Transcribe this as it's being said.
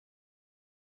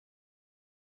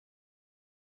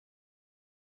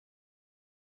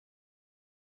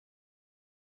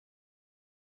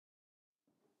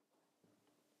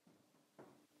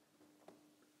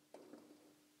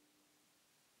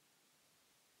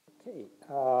Okay,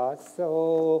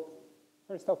 so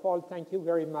first of all, thank you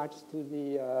very much to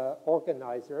the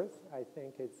organizers. I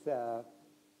think it's a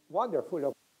wonderful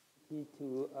opportunity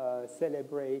to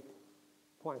celebrate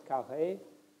Poincaré.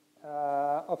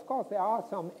 Of course, there are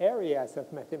some areas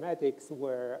of mathematics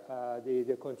where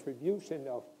the contribution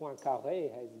of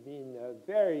Poincaré has been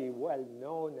very well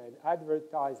known and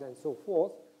advertised and so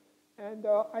forth. And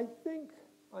I think,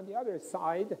 on the other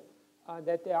side,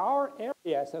 that there are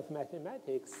areas of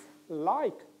mathematics,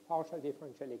 like partial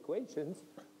differential equations,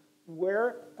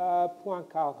 where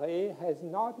Poincaré has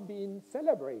not been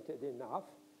celebrated enough.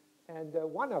 And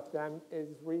one of them is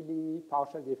really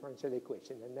partial differential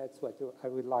equation, and that's what I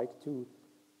would like to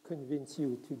convince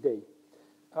you today.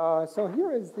 So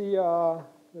here is the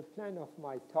plan of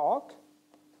my talk.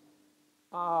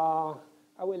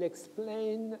 I will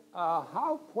explain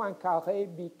how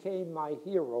Poincaré became my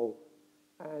hero.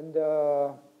 And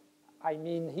I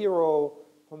mean hero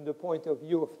from the point of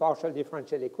view of partial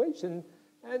differential equation.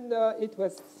 And it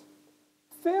was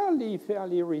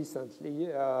fairly recently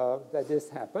that this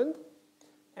happened.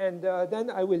 And then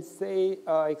I will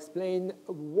explain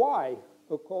why,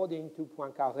 according to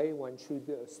Poincaré, one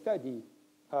should study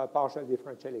partial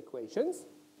differential equations.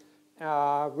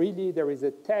 Really, there is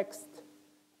a text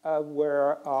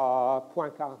where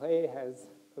Poincaré has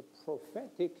a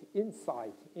prophetic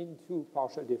insight into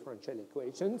partial differential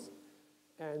equations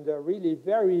and really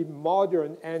very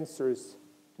modern answers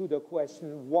to the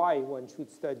question why one should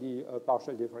study a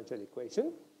partial differential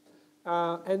equation.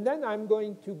 And then I'm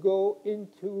going to go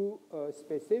into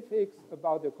specifics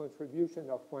about the contribution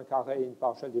of Poincaré in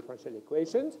partial differential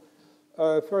equations.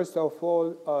 First of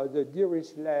all, the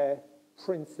Dirichlet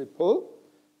principle.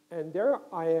 And there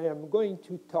I am going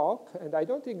to talk, and I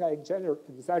don't think I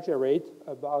exaggerate,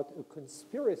 about a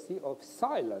conspiracy of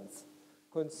silence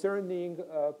concerning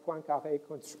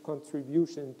Poincaré's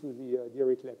contribution to the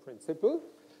Dirichlet principle.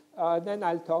 Then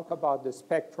I'll talk about the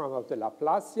spectrum of the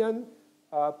Laplacian.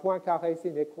 Poincaré's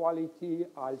inequality,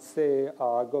 I'll say,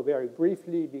 go very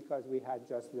briefly because we had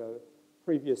just the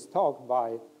previous talk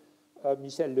by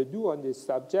Michel Ledoux on this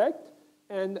subject.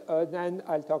 And then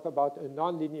I'll talk about a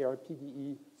nonlinear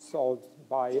PDE solved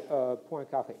by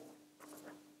Poincaré.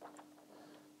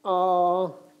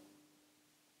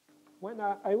 When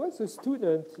I was a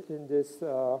student in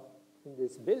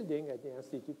this building at the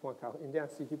Institut Poincaré,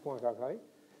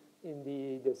 in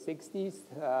the 60s,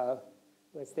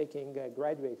 was taking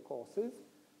graduate courses.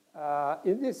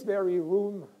 In this very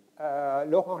room,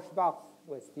 Laurent Schwartz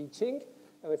was teaching.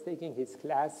 I was taking his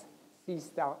class,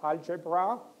 C-star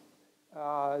algebra.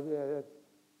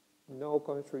 No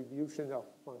contribution of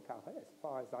Poincaré, as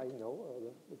far as I know.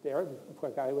 There,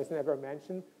 Poincaré was never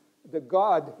mentioned. The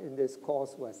god in this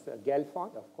course was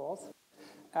Gelfand, of course.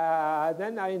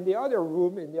 Then in the other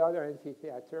room, in the other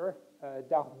amphitheater,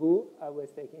 Darboux, I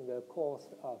was taking a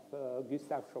course of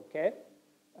Gustave Choquet.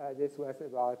 This was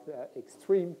about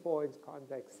extreme points,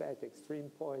 convex set, extreme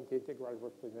point, integral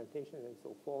representation, and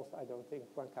so forth. I don't think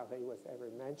Poincaré was ever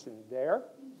mentioned there.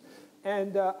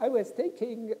 And I was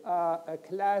taking a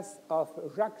class of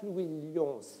Jacques-Louis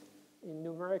Lyons in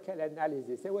numerical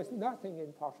analysis. There was nothing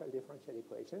in partial differential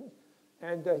equations,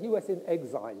 and he was in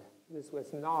exile. This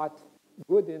was not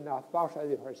good enough. Partial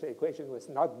differential equation was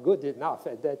not good enough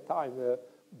at that time.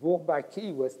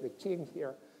 Bourbaki was the king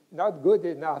here. Not good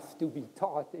enough to be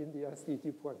taught in the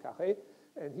Institut Poincaré,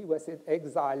 and he was in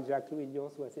exile. Jacques-Louis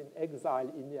Lyons was in exile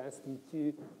in the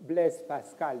Institut Blaise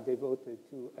Pascal, devoted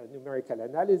to numerical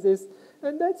analysis,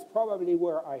 and that's probably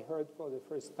where I heard for the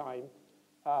first time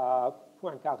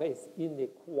Poincaré's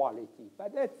inequality.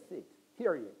 But that's it,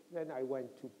 period. Then I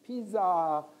went to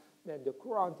Pisa, then the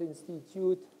Courant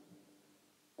Institute.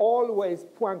 Always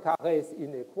Poincaré's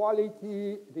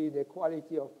inequality, the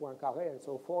inequality of Poincaré, and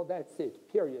so forth. That's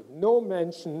it, period. No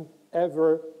mention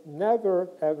ever, never,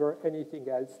 ever anything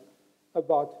else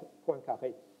about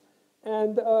Poincaré.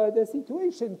 And the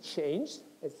situation changed,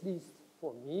 at least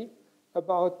for me,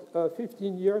 about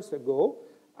 15 years ago.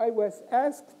 I was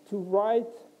asked to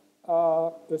write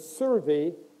a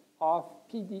survey of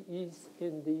PDEs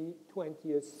in the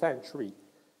 20th century.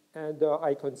 And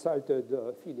I consulted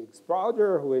Felix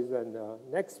Browder, who is an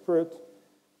expert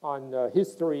on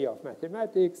history of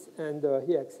mathematics, and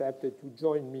he accepted to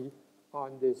join me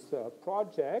on this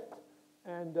project.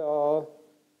 And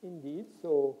indeed,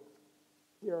 so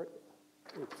here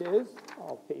it is,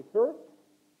 our paper.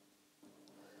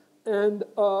 And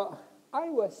I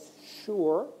was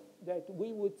sure that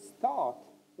we would start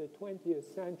the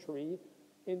 20th century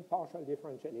in partial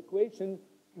differential equation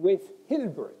with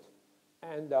Hilbert.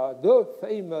 And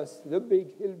the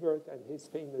big Hilbert and his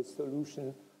famous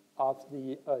solution of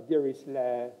the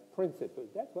Dirichlet principle.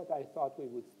 That's what I thought we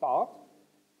would start.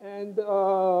 And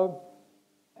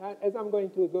as I'm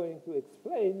going to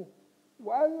explain,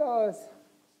 well, the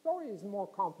story is more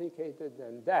complicated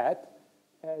than that.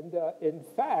 And in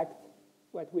fact,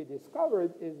 what we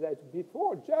discovered is that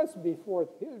just before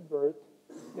Hilbert,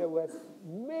 there was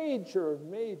major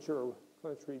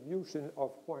contribution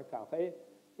of Poincaré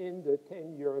in the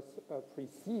 10 years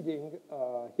preceding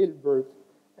Hilbert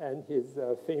and his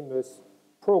famous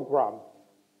program.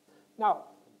 Now,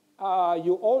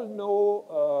 you all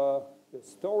know the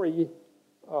story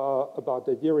about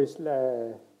the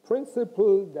Dirichlet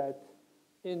principle, that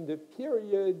in the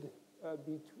period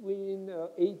between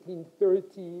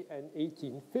 1830 and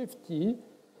 1850,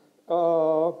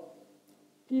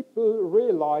 people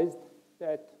realized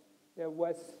that there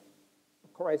was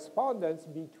correspondence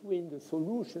between the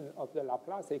solution of the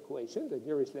Laplace equation, the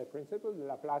Dirichlet principle, the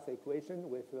Laplace equation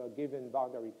with a given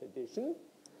boundary condition,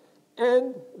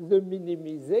 and the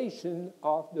minimization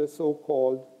of the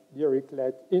so-called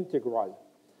Dirichlet integral.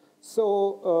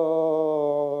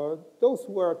 So those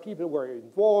people were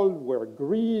involved were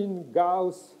Green,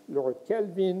 Gauss, Lord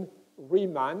Kelvin,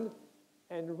 Riemann,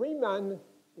 and Riemann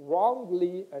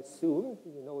wrongly assumed,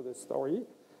 you know the story,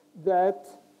 that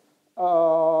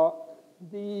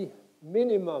the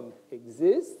minimum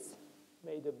exists,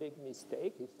 made a big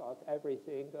mistake. He thought every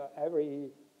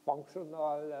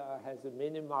functional has a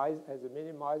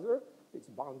minimizer. It's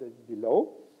bounded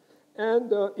below.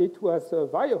 And it was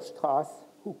Weierstrass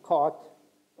who caught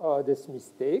this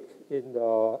mistake in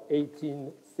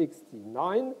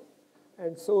 1869.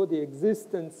 And so the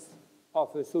existence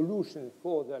of a solution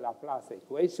for the Laplace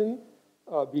equation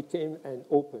became an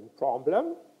open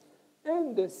problem.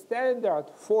 And the standard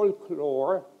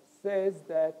folklore says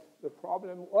that the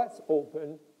problem was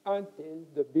open until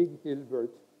the big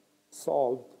Hilbert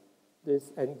solved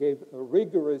this and gave a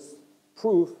rigorous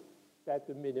proof that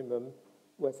the minimum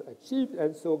was achieved,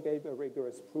 and so gave a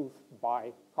rigorous proof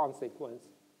by consequence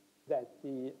that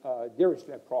the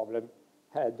Dirichlet problem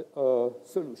had a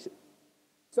solution.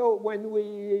 So when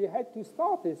we had to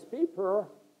start this paper,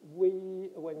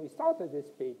 when we started this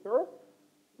paper,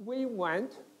 we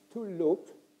went to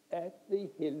look at the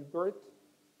Hilbert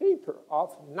paper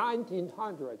of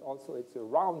 1900. Also, it's a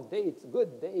round date, it's a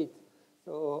good date.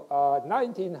 So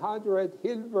 1900,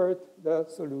 Hilbert, the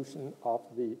solution of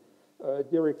the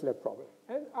Dirichlet problem.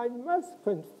 And I must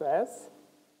confess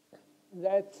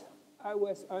that I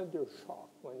was under shock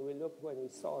when we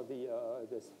saw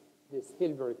this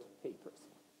Hilbert papers.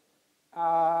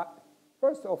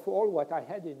 First of all, what I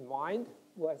had in mind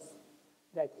was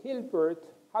that Hilbert,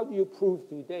 how do you prove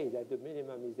today that the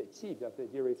minimum is achieved of the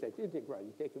Dirichlet integral?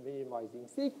 You take a minimizing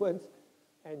sequence,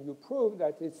 and you prove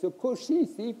that it's a Cauchy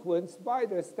sequence by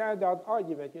the standard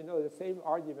argument. You know, the same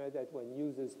argument that one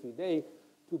uses today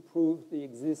to prove the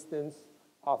existence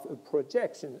of a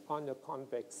projection on a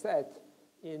convex set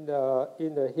in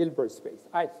the Hilbert space.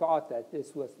 I thought that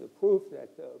this was the proof that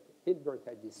Hilbert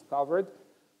had discovered.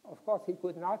 Of course, he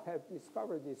could not have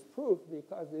discovered this proof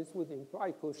because this would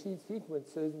imply Cauchy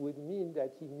sequences would mean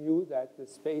that he knew that the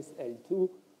space L2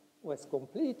 was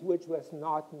complete, which was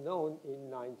not known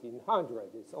in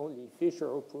 1900. It's only Fisher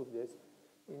who proved this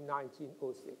in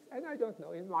 1906. And I don't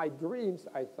know, in my dreams,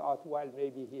 I thought, well,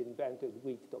 maybe he invented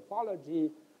weak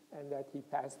topology and that he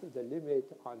passed the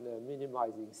limit on the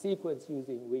minimizing sequence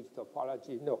using weak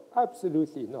topology. No,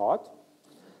 absolutely not.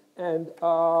 And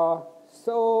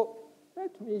so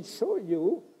let me show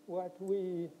you what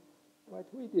we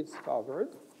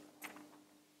discovered.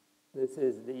 This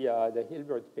is the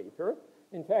Hilbert paper.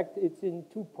 In fact, it's in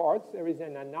two parts. There is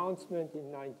an announcement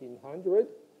in 1900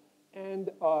 and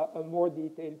a more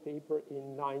detailed paper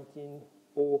in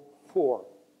 1904.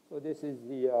 So this is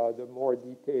the more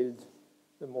detailed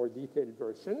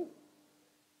version.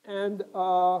 And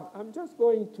I'm just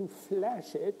going to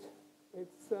flash it.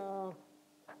 It's to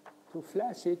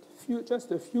flash it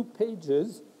just a few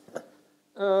pages.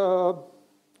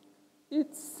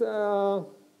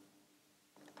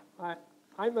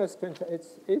 I must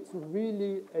confess, it's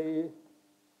really a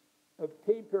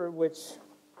paper which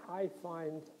I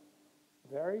find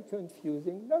very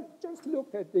confusing. Just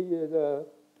look at the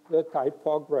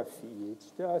typography.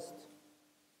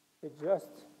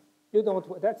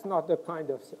 That's not the kind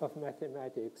of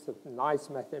mathematics, of nice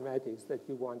mathematics that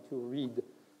you want to read.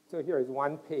 So here is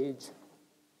one page.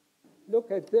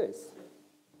 Look at this,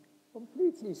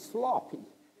 completely sloppy.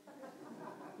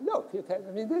 Look,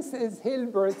 this is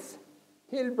Hilbert's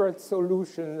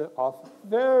solution of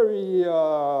very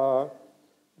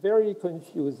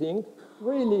confusing.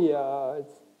 Really,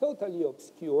 it's totally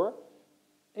obscure.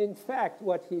 in fact,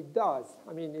 what he does,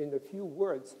 I mean, in a few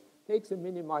words, takes a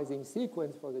minimizing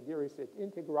sequence for the Dirichlet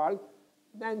integral,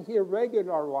 then he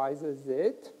regularizes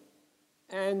it,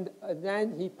 and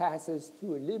then he passes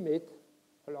to a limit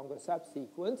along a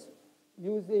subsequence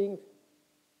using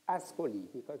Ascoli,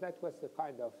 because that was the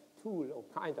kind of tool, or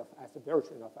kind of as a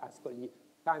version of Ascoli,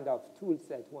 kind of tools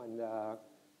that one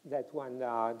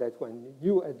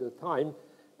knew at the time.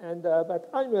 And, but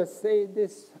I must say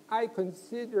this, I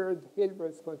considered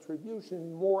Hilbert's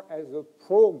contribution more as a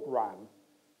program,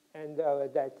 and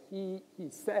that he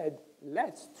said,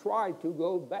 let's try to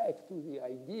go back to the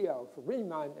idea of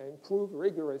Riemann and prove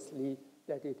rigorously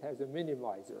that it has a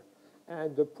minimizer.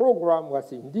 And the program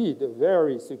was indeed a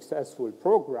very successful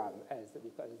program,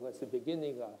 because it was the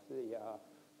beginning of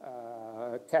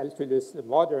the calculus, the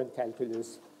modern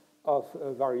calculus of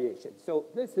variation. So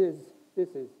this is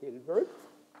Hilbert.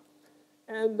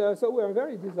 And so we were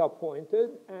very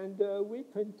disappointed, and we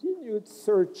continued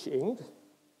searching.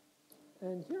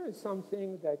 And here is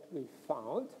something that we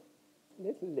found a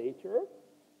little later,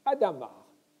 Hadamard,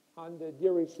 on the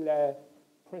Dirichlet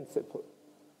principle.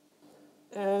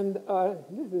 And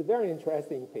this is a very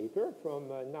interesting paper from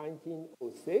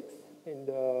 1906 in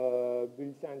the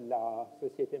Bulletin de la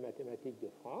Société Mathématique de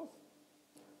France.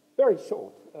 Very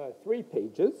short, 3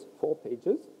 pages, 4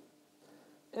 pages.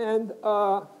 And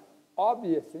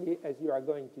obviously, as you are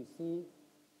going to see,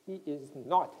 he is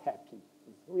not happy.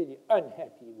 He's really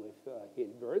unhappy with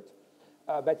Hilbert.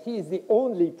 But he is the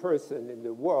only person in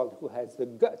the world who has the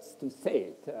guts to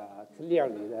say it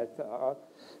clearly, that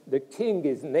the king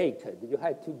is naked. You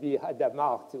had to be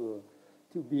Hadamard to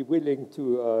be willing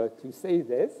to say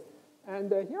this.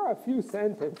 And here are a few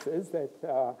sentences that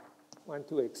I want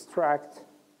to extract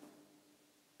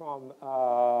from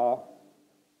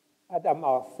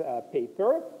Hadamard's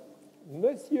paper.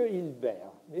 Monsieur Hilbert,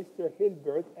 Mr.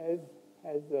 Hilbert has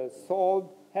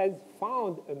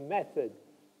found a method,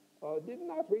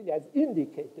 has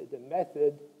indicated a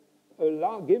method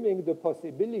giving the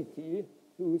possibility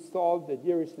to solve the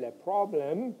Dirichlet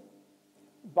problem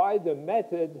by the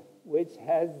method which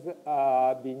has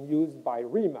been used by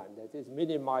Riemann, that is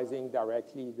minimizing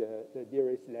directly the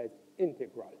Dirichlet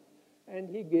integral. And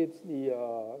he gives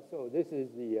so this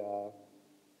is the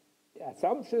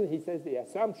assumption. He says the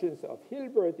assumptions of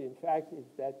Hilbert, in fact, is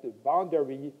that the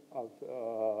boundary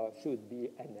should be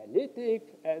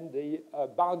analytic, and the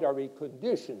boundary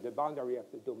condition, the boundary of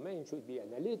the domain should be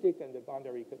analytic, and the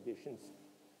boundary conditions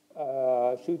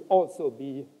should also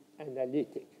be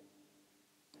analytic.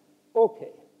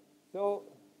 Okay, so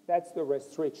that's the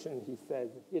restriction he says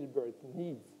Hilbert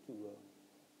needs to.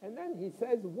 And then he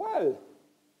says, well,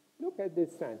 look at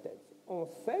this sentence.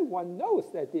 One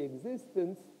knows that the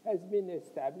existence has been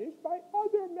established by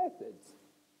other methods,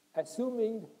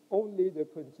 assuming only the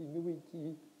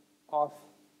continuity of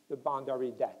the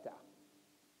boundary data.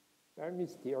 Very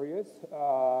mysterious.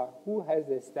 Who has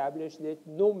established it?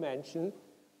 No mention.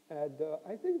 And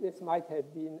I think this might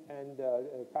have been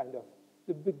kind of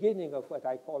the beginning of what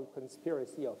I call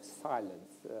conspiracy of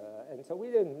silence. And so we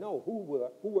didn't know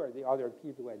who were the other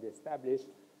people who had established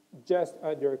just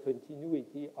under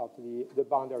continuity of the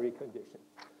boundary condition.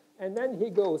 And then he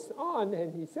goes on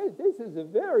and he says, this is a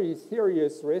very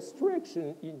serious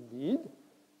restriction indeed.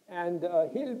 And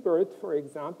Hilbert, for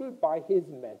example, by his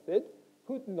method,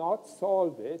 could not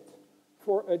solve it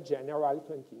for a general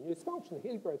continuous function.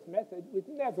 Hilbert's method would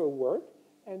never work.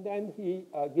 And then he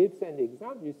gives an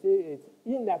example. You see, it's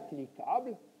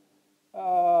inapplicable.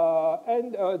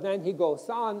 And then he goes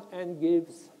on and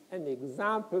gives an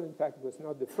example. In fact, it was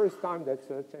not the first time that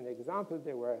such an example.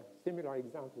 There were similar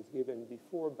examples given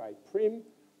before by Prim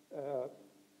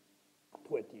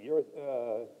 20 years,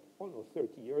 almost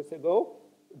 30 years ago,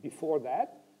 before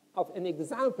that, of an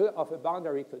example of a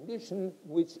boundary condition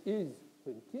which is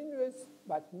continuous,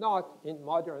 but not in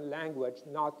modern language,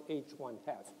 not H1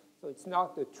 half. So it's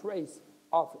not a trace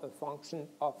of a function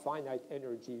of finite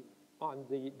energy on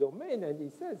the domain. And he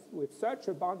says, with such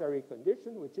a boundary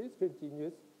condition, which is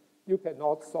continuous, you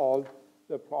cannot solve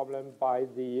the problem by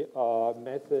the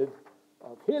method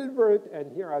of Hilbert.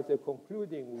 And here as a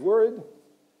concluding word,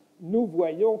 nous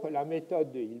voyons que la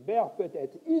méthode de Hilbert peut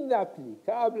être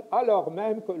inapplicable alors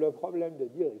même que le problème de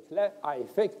Dirichlet a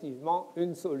effectivement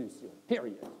une solution,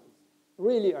 period.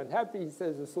 Really unhappy, he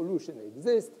says the solution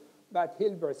exists, but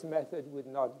Hilbert's method would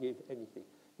not give anything.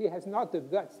 He has not the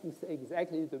guts to say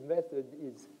exactly the method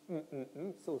is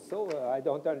so, I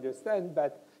don't understand,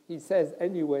 but he says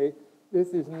anyway,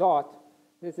 this is not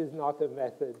a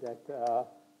method that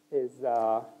is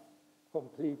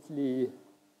completely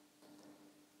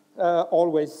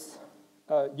always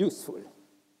useful.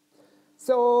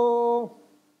 So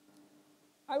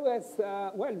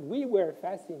we were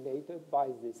fascinated by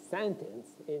this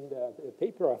sentence in the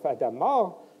paper of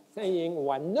Adamar saying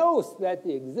one knows that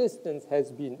the existence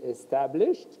has been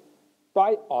established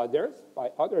by other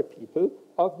people,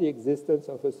 of the existence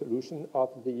of a solution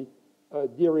of the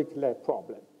Dirichlet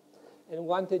problem. And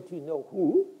wanted to know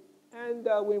who. And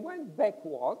we went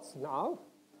backwards now.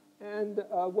 And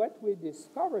what we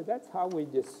discovered, that's how we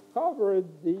discovered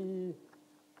the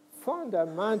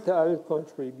fundamental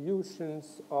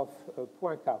contributions of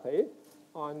Poincaré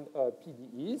on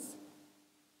PDEs.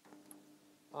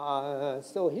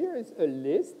 So here is a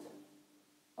list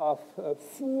of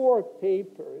 4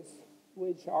 papers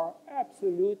which are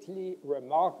absolutely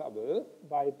remarkable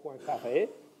by Poincaré,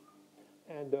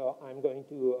 and I'm going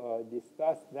to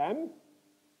discuss them.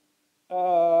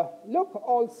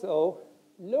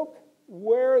 Look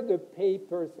where the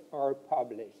papers are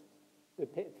published. The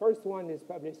first one is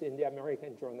published in the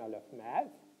American Journal of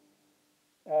Math.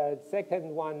 Second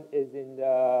one is in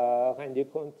the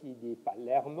Rendiconti di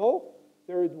Palermo.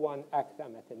 Third one, Acta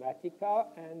Mathematica.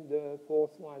 And the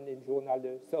fourth one in Journal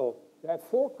de... So there are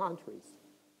 4 countries.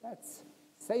 That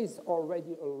says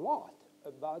already a lot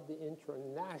about the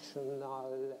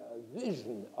international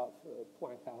vision of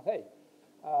Poincaré.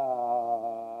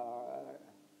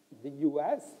 The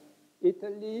US,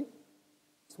 Italy,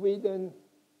 Sweden,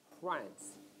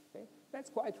 France. Okay? That's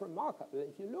quite remarkable.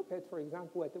 If you look at, for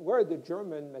example, where the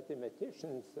German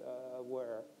mathematicians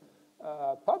were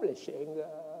publishing,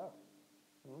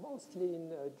 mostly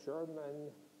in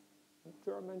German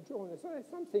journals. So there's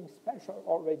something special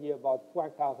already about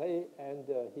Poincaré and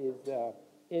his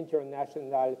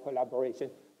international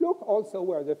collaboration. Look also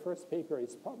where the first paper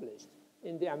is published,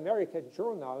 in the American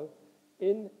Journal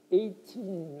in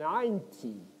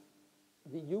 1890.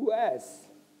 The US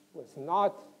was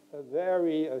not a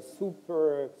very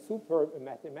super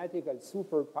mathematical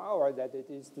superpower that it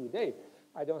is today.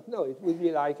 I don't know. It would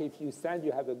be like if you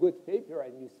have a good paper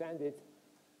and you send it,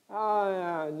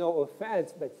 no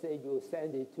offense, but say you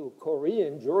send it to a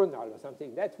Korean journal or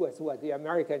something. That was what the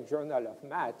American Journal of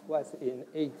Math was in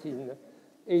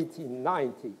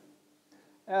 1890.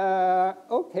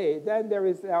 Okay, then there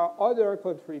is other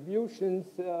contributions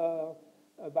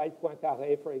by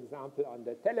Poincaré, for example, on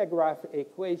the telegraph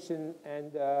equation.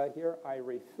 And here I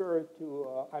refer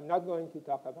to, I'm not going to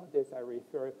talk about this, I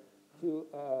refer to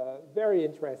a very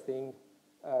interesting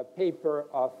paper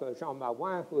of Jean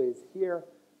Marouin, who is here,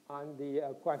 on the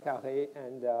Poincaré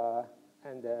and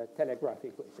the telegraph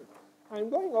equation. I'm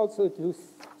going also to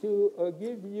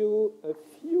give you a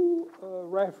few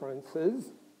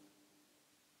references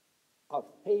of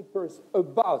papers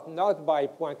about, not by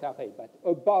Poincaré, but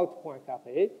about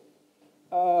Poincaré.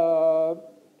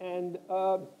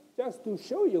 Just to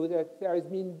show you that there has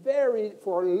been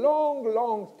for a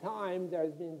long time, there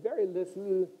has been very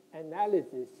little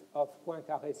analysis of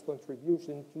Poincaré's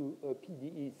contribution to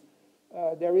PDEs.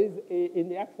 There is, in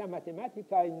the Acta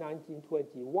Mathematica in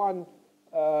 1921,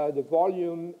 the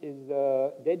volume is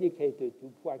dedicated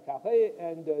to Poincaré,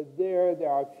 and there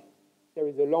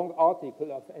is a long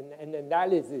article of an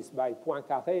analysis by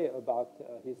Poincaré about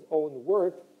his own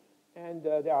work, and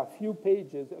there are a few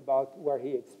pages about where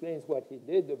he explains what he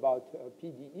did about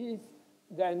PDEs.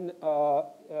 Then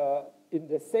in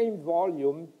the same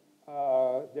volume,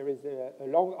 there is a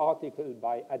long article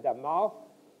by Adamar,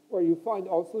 where you find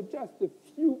also just a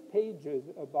few pages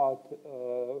about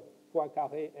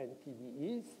Poincaré and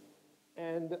PDEs.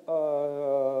 And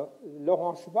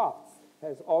Laurent Schwartz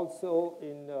has also,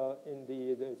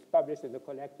 it's published in the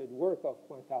collected work of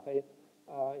Poincaré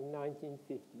in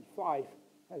 1955,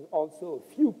 has also a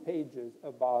few pages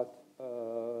about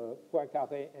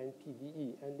Poincaré and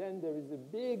PDE. And then there is a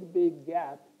big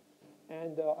gap.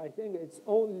 And I think it's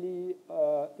only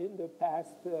in the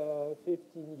past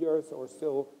 15 years or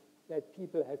so that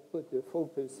people have put the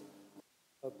focus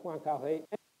of Poincaré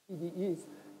and PDEs.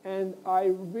 And I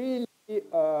really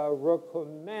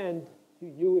recommend to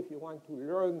you, if you want to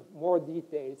learn more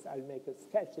details, I'll make a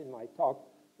sketch in my talk.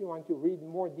 If you want to read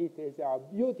more details, there are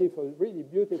beautiful, really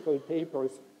beautiful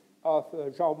papers of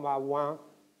Jean Marouin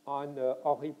on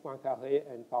Henri Poincaré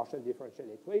and partial differential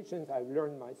equations. I've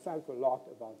learned myself a lot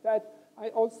about that. I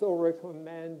also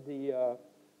recommend the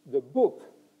book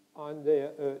on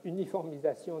the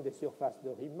uniformisation des surfaces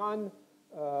de Riemann,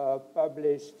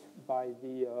 published by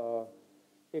the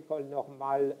École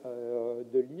Normale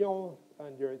de Lyon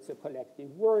under its collective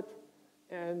work.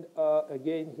 And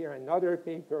again, here another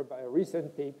paper, a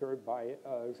recent paper by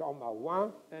Jean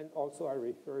Marouin, and also I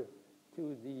refer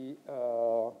to the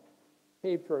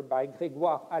paper by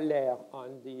Grégoire Allaire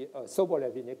on the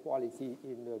Sobolev inequality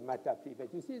in MATAPLI.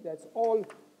 But you see, that's all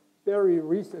very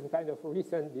recent, kind of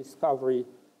recent discovery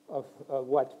of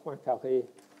what Poincaré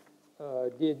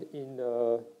did in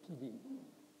PDE.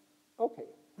 Okay,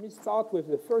 let me start with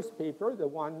the first paper, the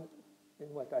one in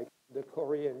what I call the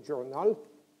Korean journal.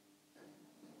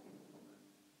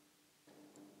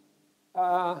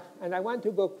 And I want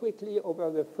to go quickly over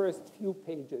the first few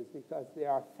pages because they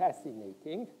are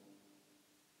fascinating.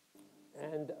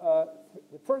 And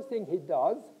the first thing he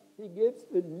does, he gives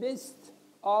a list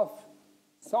of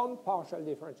some partial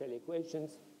differential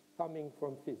equations coming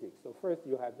from physics. So first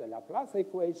you have the Laplace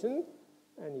equation,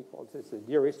 and he calls this a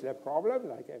Dirichlet problem,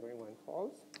 like everyone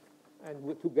calls,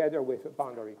 and together with a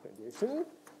boundary condition.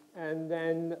 And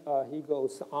then he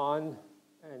goes on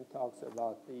and talks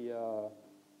about the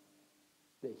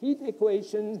heat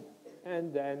equation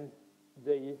and then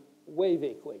the wave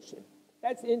equation.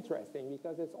 That's interesting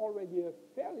because it's already a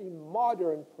fairly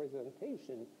modern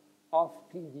presentation of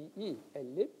PDE,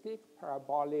 elliptic,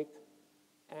 parabolic,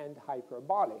 and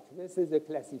hyperbolic. This is a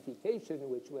classification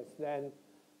which was then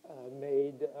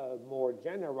made more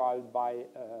general by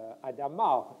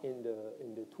Hadamard in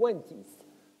the 20s.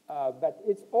 But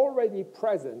it's already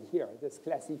present here, this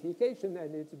classification,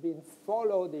 and it's been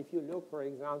followed, if you look, for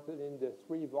example, in the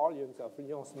 3 volumes of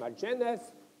Lyon's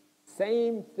Magenes,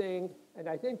 same thing. And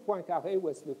I think Poincaré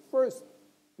was the first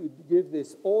to give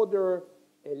this order: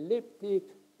 elliptic,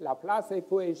 Laplace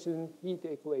equation, heat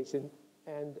equation,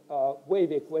 and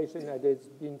wave equation, that has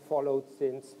been followed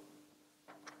since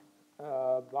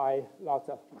by lots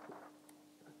of people.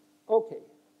 Okay,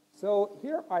 so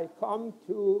here I come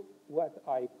to what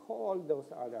I call,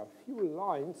 those are the few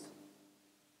lines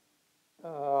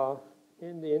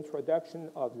in the introduction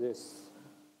of this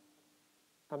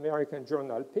American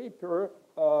journal paper.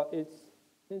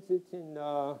 Since it's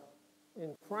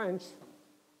in French,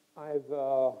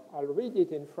 I'll read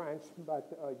it in French, but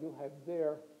you have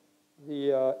there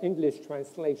the English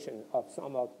translation of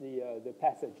some of the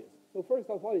passages. So first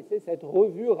of all, it says, cette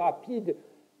revue rapide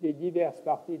des diverses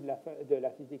parties de la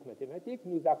physique mathématique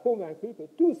nous a convaincus que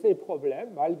tous ces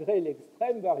problèmes, malgré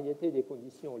l'extrême variété des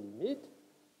conditions limites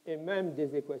et même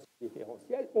des équations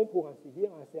différentielles, ont pour ainsi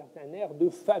dire un certain air de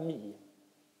famille.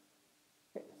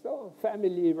 Okay, so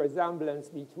family resemblance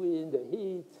between the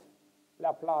heat,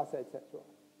 Laplace, etc.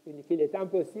 Qu'il est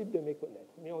impossible de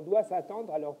méconnaître. Mais on doit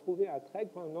s'attendre à leur trouver un très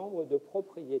grand nombre de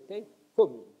propriétés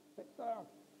communes.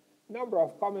 Number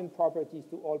of common properties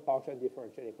to all partial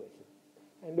differential equations.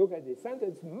 And look at this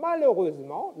sentence.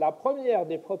 Malheureusement, la première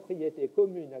des propriétés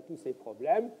communes à tous ces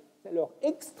problèmes, c'est leur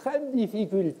extrême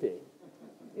difficulté.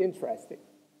 Interesting.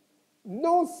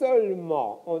 Non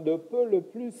seulement on ne peut le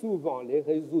plus souvent les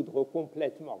résoudre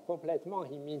complètement. Complètement,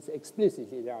 he means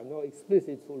explicitly. There are no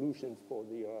explicit solutions for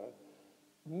the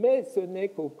mais ce n'est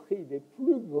qu'au prix des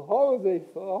plus grands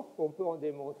efforts qu'on peut en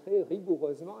démontrer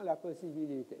rigoureusement la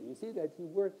possibilité. You see that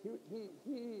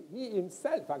he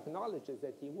himself acknowledges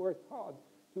that he worked hard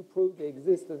to prove the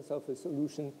existence of a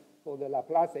solution for the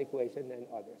Laplace equation and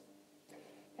others.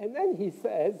 And then he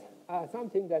says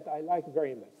something that I like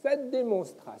very much. Cette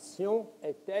démonstration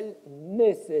est-elle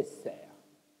nécessaire?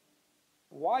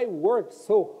 Why work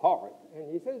so hard?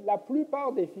 And he says, la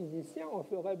plupart des physiciens en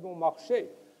feraient bon marché.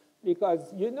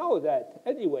 Because you know that,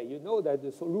 anyway, you know that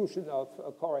the solution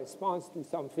corresponds to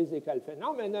some physical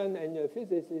phenomenon, and a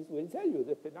physicist will tell you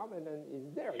the phenomenon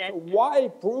is there. So why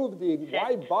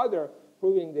bother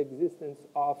proving the existence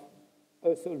of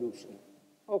a solution?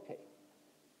 Okay.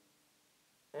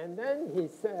 And then he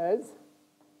says,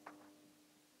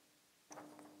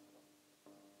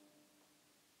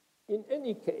 in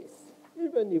any case,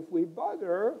 even if we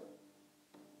bother,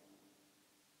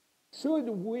 should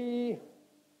we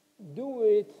do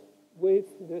it with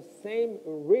the same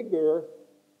rigor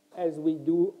as we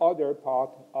do other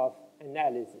part of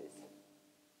analysis?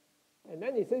 And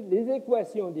then he says, les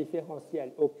équations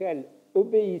différentielles auxquelles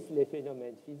obéissent les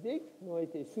phénomènes physiques n'ont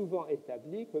été souvent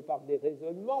établies que par des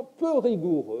raisonnements peu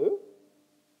rigoureux.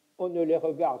 On ne les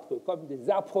regarde que comme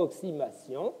des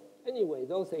approximations. Anyway,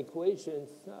 those equations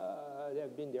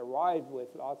have been derived with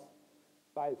lots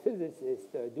by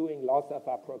physicists doing lots of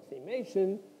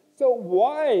approximation. So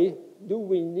why do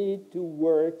we need to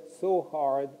work so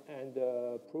hard and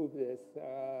prove this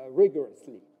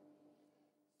rigorously?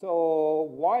 So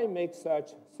why make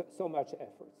so much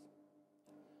effort?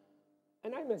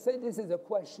 And I must say this is a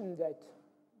question that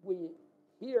we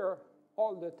hear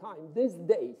all the time these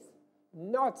days,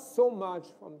 not so much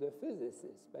from the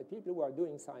physicists, but people who are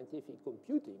doing scientific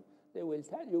computing. They will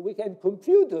tell you, we can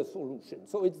compute a solution,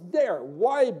 so it's there.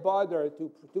 Why bother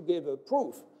to give a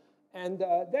proof? And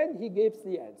then he gives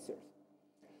the answers.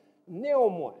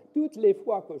 Néanmoins, toutes les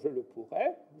fois que je le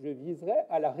pourrais, je viserai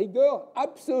à la rigueur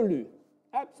absolue,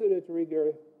 absolute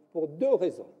rigor, pour deux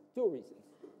raisons, two reasons.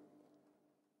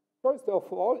 First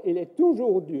of all, il est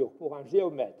toujours dur pour un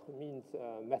géomètre, means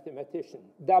mathematician,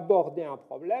 d'aborder un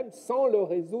problème sans le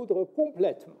résoudre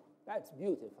complètement. That's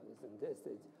beautiful, isn't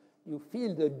it? You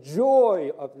feel the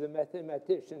joy of the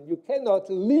mathematician. You cannot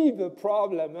leave a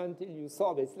problem until you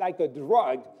solve it. It's like a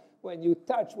drug. When you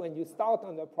start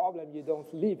on a problem, you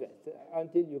don't leave it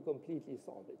until you completely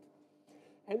solve it.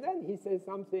 And then he says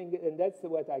something, and that's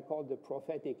what I call the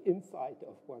prophetic insight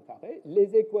of Poincaré.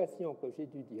 Les équations que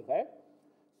j'étudierai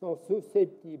sont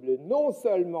susceptibles non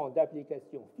seulement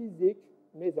d'applications physiques,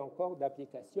 mais encore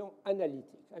d'applications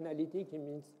analytiques. Analytique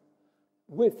means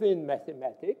within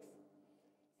mathematics.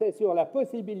 C'est sur la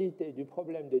possibilité du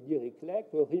problème de Dirichlet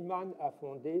que Riemann a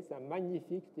fondé sa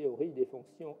magnifique théorie des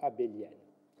fonctions abéliennes.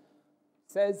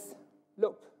 Says,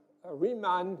 look,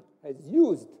 Riemann has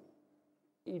used,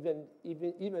 even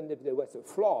if there was a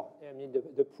flaw, I mean,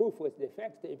 the proof was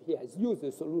defective, he has used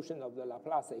the solution of the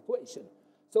Laplace equation.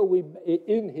 So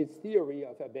in his theory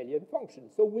of abelian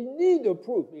functions. So we need a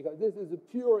proof, because this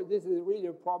is really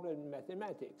a problem in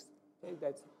mathematics.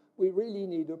 Okay? We really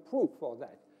need a proof for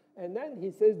that. And then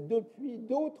he says, depuis,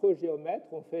 d'autres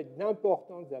géomètres ont fait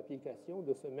d'importantes applications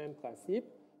de ce même principe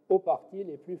aux parties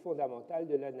les plus fondamentales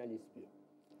de l'analyse pure.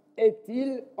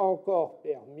 Est-il encore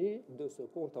permis de se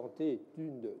contenter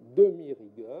d'une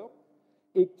demi-rigueur?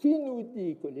 Et qui nous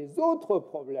dit que les autres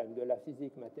problèmes de la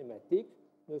physique mathématique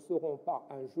ne seront pas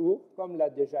un jour, comme l'a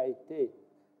déjà été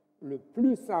le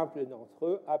plus simple d'entre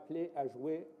eux, appelés à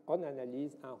jouer en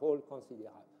analyse un rôle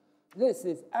considérable? This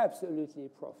is absolutely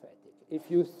prophetic. If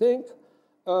you think,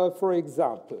 for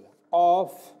example,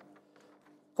 of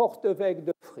Korteweg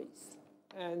de Vries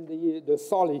and the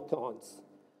solitons,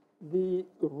 the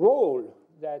role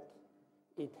that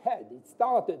it had, it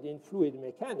started in fluid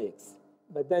mechanics,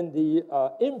 but then the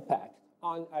impact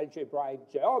on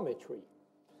algebraic geometry.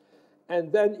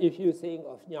 And then if you think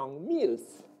of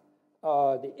Young-Mills,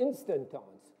 the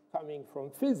instantons coming from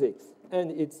physics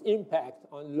and its impact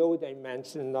on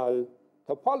low-dimensional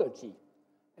topology.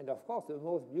 And of course, the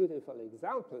most beautiful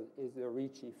example is the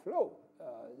Ricci flow.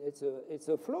 It's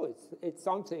a flow. It's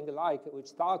something like, which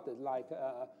started like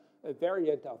a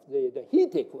variant of the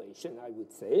heat equation, I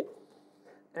would say,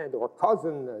 and or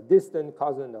distant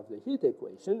cousin of the heat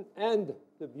equation, and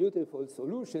the beautiful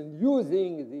solution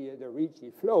using the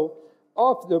Ricci flow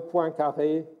of the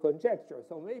Poincaré conjecture.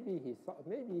 So maybe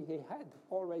he had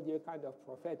already a kind of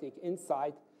prophetic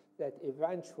insight that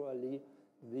eventually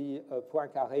the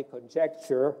Poincaré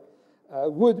conjecture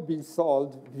would be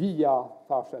solved via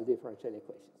partial differential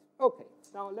equations. Okay,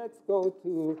 now let's go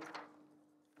to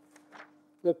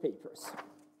the papers.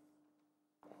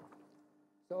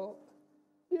 So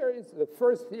here is the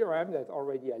first theorem that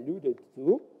already alluded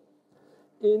to.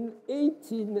 In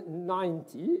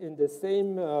 1890, in the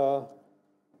same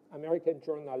American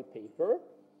Journal paper,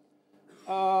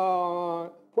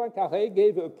 Poincaré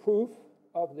gave a proof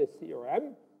of the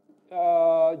theorem.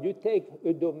 You take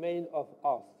a domain of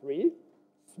R3,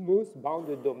 smooth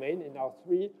bounded domain in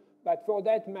R3, but for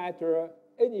that matter,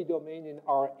 any domain in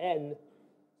Rn,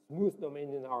 smooth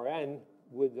domain in Rn,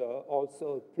 would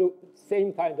also,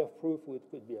 same kind of proof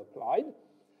could be applied.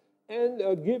 And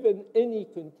given any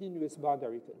continuous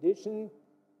boundary condition,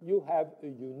 you have a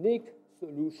unique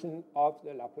solution of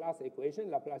the Laplace equation,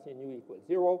 Laplacian u equals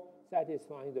 0,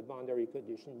 satisfying the boundary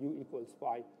condition u equals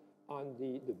phi on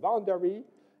the boundary.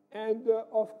 And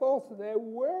of course, there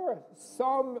were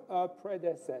some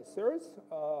predecessors,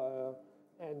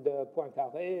 and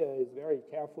Poincaré is very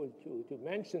careful to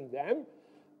mention them.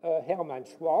 Hermann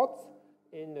Schwarz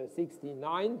in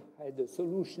 69 had a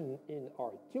solution in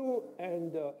R2,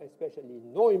 and especially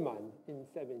Neumann in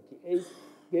 78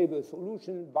 gave a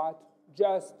solution, but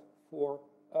just for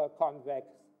a convex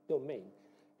domain.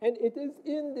 And it is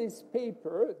in this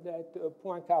paper that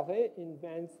Poincaré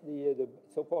invents the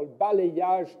so-called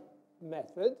balayage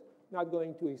method. Not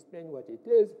going to explain what it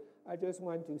is. I just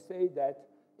want to say that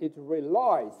it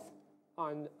relies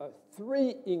on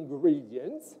three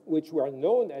ingredients which were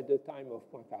known at the time of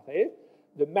Poincaré: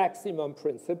 the maximum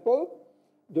principle,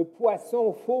 the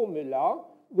Poisson formula,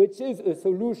 which is a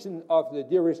solution of the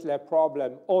Dirichlet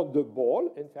problem on the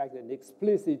ball, in fact, an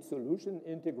explicit solution,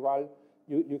 integral.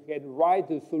 You can write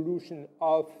the solution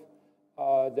of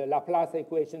the Laplace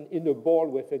equation in a ball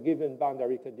with a given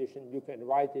boundary condition. You can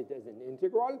write it as an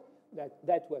integral.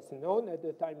 That was known at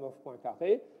the time of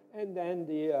Poincaré. And then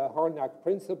the Harnack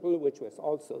principle, which was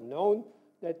also known.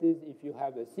 That is, if you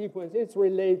have a sequence, it's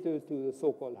related to the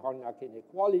so-called Harnack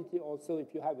inequality. Also,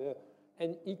 if you have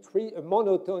a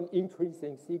monotone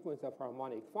increasing sequence of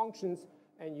harmonic functions.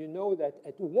 And you know that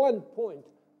at one point,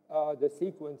 the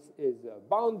sequence is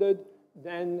bounded,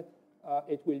 then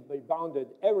it will be bounded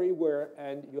everywhere,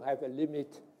 and you have a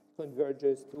limit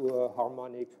converges to a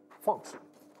harmonic function.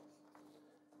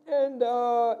 And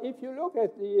if you look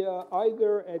at the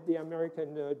either at the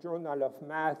American Journal of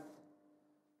Math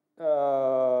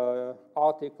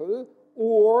article,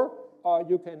 or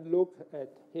you can look at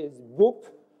his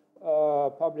book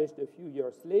published a few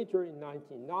years later in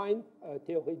 1999,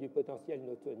 Théorie du potentiel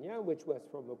newtonien, which was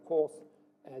from a course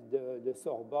at the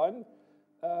Sorbonne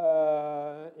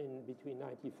in between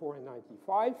 94 and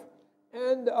 95.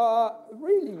 And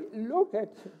really look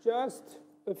at just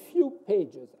a few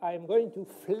pages. I'm going to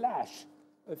flash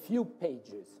a few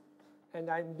pages. And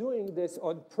I'm doing this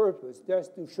on purpose,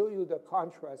 just to show you the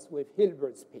contrast with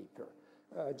Hilbert's paper.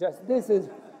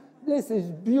 This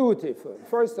is beautiful.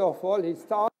 First of all, he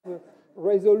starts with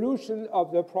resolution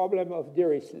of the problem of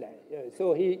Dirichlet.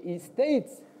 So he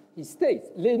states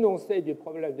l'énoncé du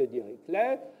problème de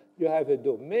Dirichlet. You have a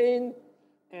domain,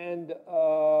 and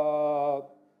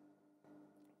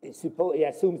he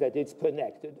assumes that it's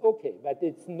connected. Okay, but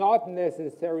it's not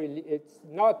necessarily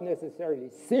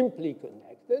simply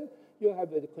connected. You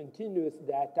have a continuous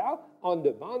data on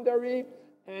the boundary,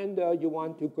 and you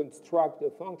want to construct a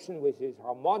function which is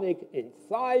harmonic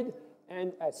inside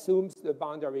and assumes the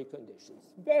boundary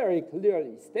conditions. Very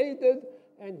clearly stated,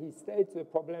 and he states the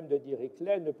problème de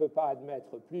Dirichlet ne peut pas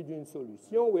admettre plus d'une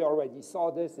solution. We already saw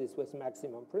this. This was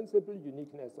maximum principle,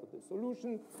 uniqueness of the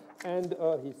solution. And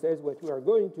he says what we are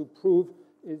going to prove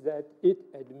is that it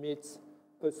admits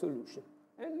a solution.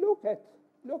 And look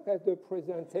at the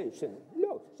presentation.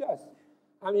 Look,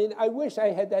 I mean, I wish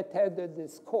I had attended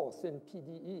this course in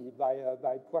PDE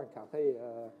by Poincaré.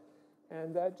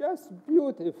 And just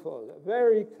beautiful,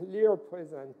 very clear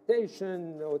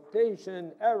presentation,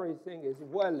 notation, everything is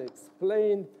well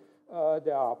explained.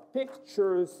 There are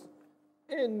pictures,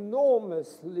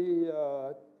 enormously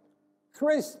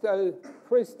crystal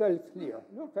clear.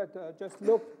 Look at,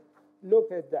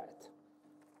 look at that.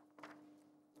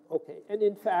 Okay, and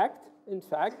in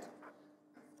fact,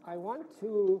 I want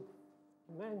to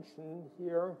mention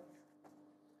here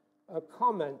a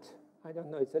comment. I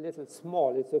don't know, it's a little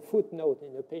small. It's a footnote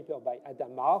in a paper by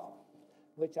Adamar,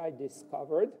 which I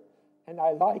discovered, and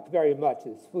I like very much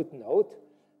this footnote.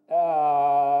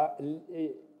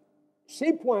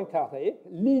 Chez Poincaré,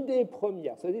 l'idée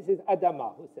première, so this is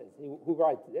Adamar who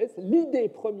writes this, l'idée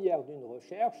première d'une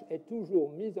recherche est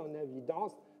toujours mise en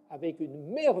évidence avec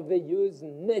une merveilleuse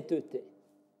netteté.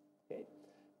 Okay?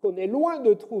 Qu'on est loin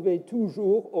de trouver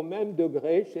toujours au même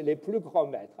degré chez les plus grands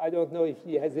maîtres. I don't know if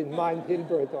he has in mind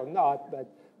Hilbert or not, but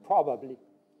probably.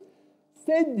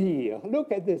 C'est dire,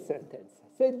 look at this sentence,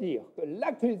 c'est dire que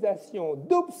l'accusation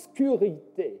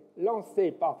d'obscurité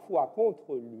lancée parfois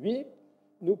contre lui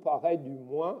nous paraît du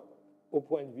moins, au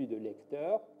point de vue de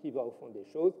lecteur, qui va au fond des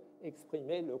choses,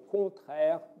 exprimer le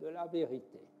contraire de la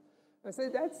vérité. And so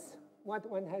that's what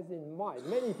one has in mind.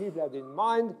 Many people have in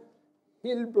mind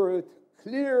Hilbert,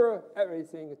 clear,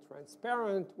 everything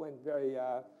transparent, when very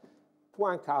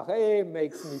Poincaré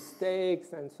makes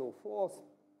mistakes and so forth.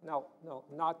 No,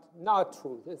 not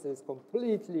true. This is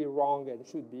completely wrong and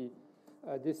should be,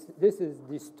 this is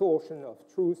distortion of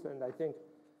truth, and I think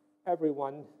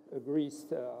everyone agrees,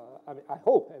 I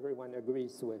hope everyone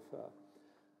agrees with.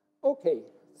 Okay,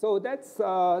 so that's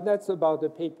about the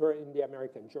paper in the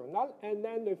American Journal, and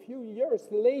then a few years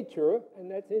later,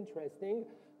 and that's interesting,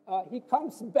 he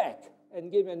comes back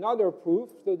and give another proof.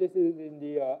 So this is in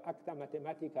the Acta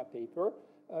Mathematica paper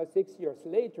 6 years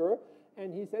later.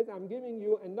 And he says, I'm giving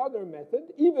you another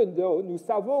method, even though nous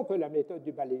savons que la méthode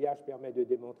du balayage permet de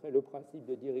démontrer le principe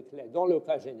de Dirichlet dans le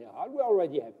cas général. We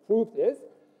already have proved this.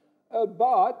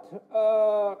 But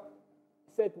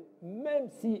même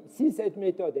si cette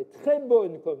méthode est très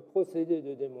bonne comme procédé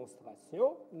de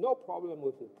démonstration, no problem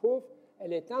with the proof,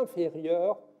 elle est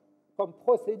inférieure comme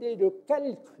procédé de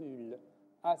calcul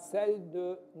à celle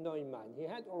de Neumann. He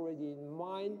had already in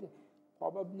mind,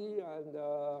 probably, and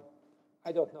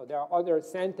I don't know, there are other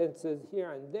sentences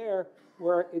here and there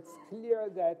where it's clear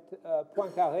that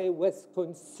Poincaré was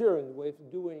concerned with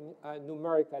doing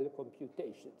numerical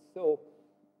computations. So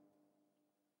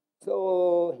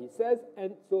he says,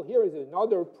 and so here is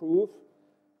another proof.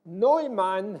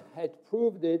 Neumann had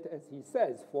proved it, as he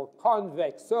says, for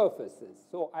convex surfaces.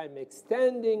 So I'm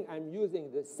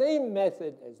using the same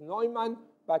method as Neumann,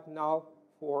 but now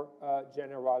for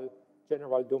general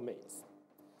domains.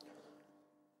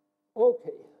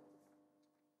 Okay.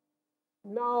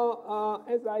 Now,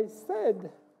 as I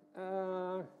said,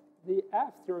 the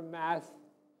aftermath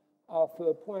of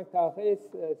Poincaré's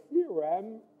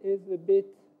theorem is a bit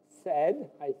sad,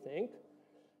 I think.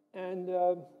 And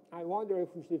I wonder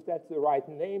if that's the right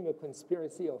name, a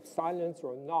conspiracy of silence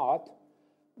or not.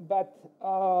 But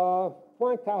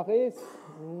Poincaré's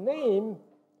name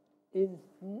is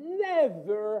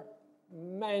never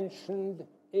mentioned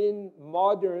in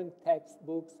modern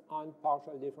textbooks on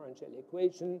partial differential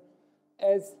equation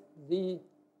as the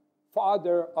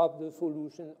father of the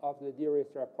solution of the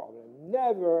Dirichlet problem.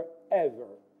 Never,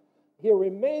 ever. He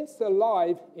remains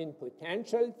alive in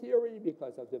potential theory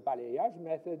because of the balayage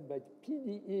method, but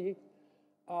PDE,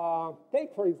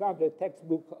 take, for example, a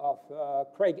textbook of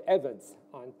Craig Evans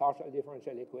on partial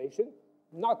differential equation,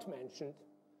 not mentioned.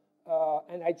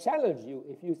 And I challenge you,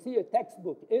 if you see a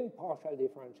textbook in partial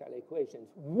differential equations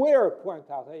where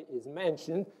Poincaré is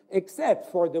mentioned,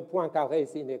 except for the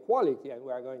Poincaré's inequality, and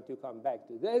we are going to come back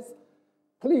to this,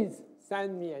 please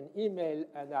send me an email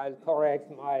and I'll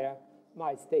correct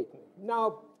my statement.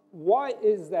 Now, why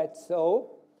is that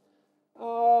so?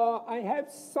 I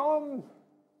have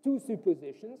two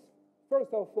suppositions.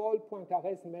 First of all,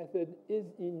 Poincaré's method is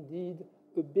indeed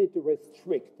a bit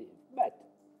restrictive, but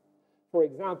for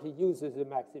example, he uses the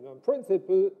maximum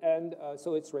principle, and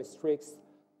so it restricts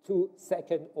to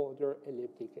second-order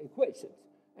elliptic equations.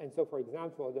 And so, for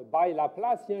example, the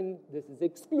bi-Laplacian, this is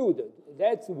excluded.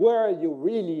 That's where you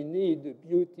really need the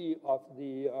beauty of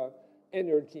the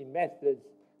energy methods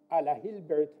a la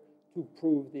Hilbert to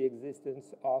prove the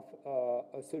existence of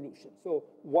a solution. So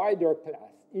wider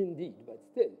class, indeed, but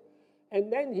still. And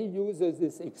then he uses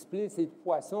this explicit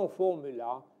Poisson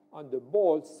formula on the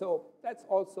balls, so that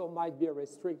also might be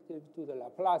restrictive to the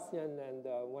Laplacian, and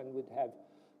one would have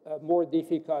more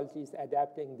difficulties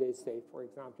adapting this, say, for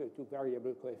example, to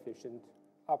variable coefficient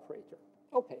operator.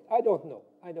 Okay, I don't know.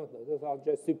 Those are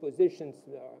just suppositions.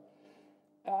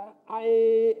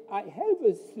 I have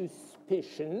a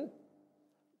suspicion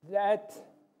that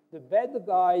the bad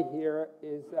guy here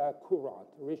is Courant,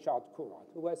 Richard Courant,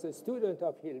 who was a student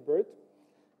of Hilbert,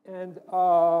 and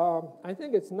I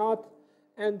think it's not.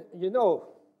 And you know,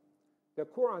 the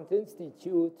Courant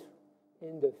Institute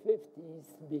in the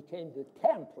 50s became the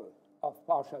temple of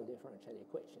partial differential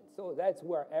equations. So that's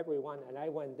where everyone, and I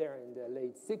went there in the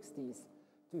late 60s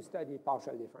to study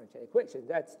partial differential equations.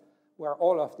 That's where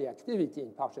all of the activity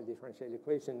in partial differential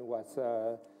equation was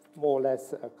more or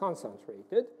less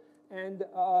concentrated. And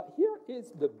here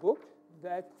is the book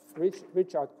that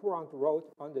Richard Courant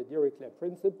wrote on the Dirichlet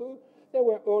principle. There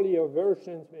were earlier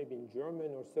versions, maybe in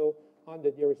German or so, on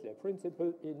the Dirichlet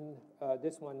principle.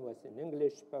 This one was in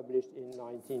English, published in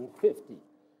 1950.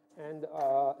 And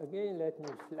again, let me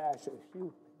flash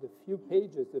the few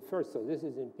pages. The first, so this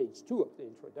is in page 2 of the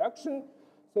introduction.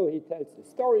 So he tells the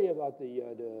story about the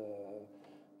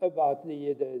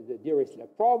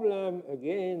Dirichlet problem.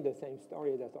 Again, the same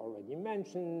story that's already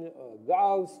mentioned.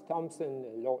 Gauss, Thomson,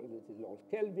 Lord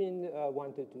Kelvin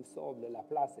wanted to solve the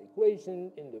Laplace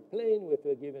equation in the plane with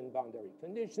a given boundary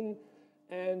condition.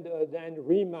 And then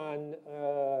Riemann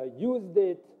used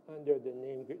it under the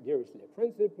name Dirichlet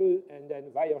principle, and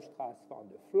then Weierstrass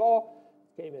found the flaw.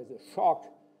 It came as a shock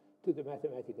to the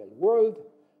mathematical world.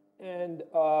 And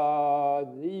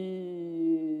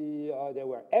there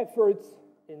were efforts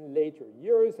in later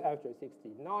years, after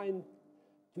 1969,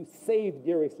 to save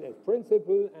Dirichlet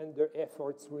principle, and their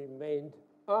efforts remained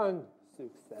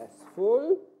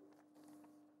unsuccessful.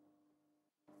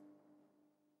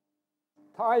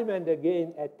 Time and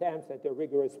again, attempts at a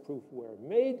rigorous proof were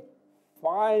made.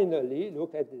 Finally,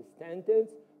 look at this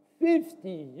sentence, 50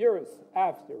 years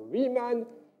after Riemann,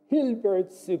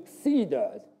 Hilbert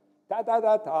succeeded.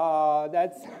 Ta-da-da-da,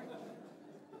 that's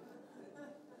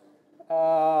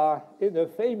in a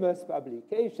famous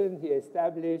publication, he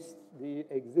established the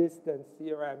existence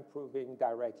theorem proving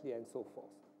directly and so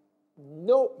forth.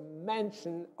 No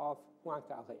mention of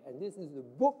Poincaré. And this is the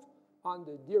book on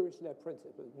the Dirichlet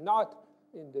principle, not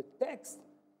in the text,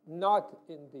 not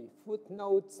in the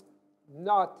footnotes,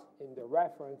 not in the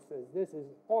references. This is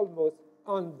almost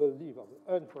unbelievable,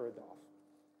 unheard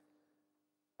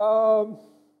of.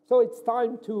 So it's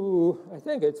time to, I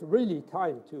think it's really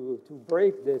time to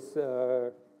break this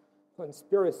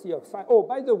conspiracy of science. Oh,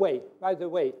 by the way,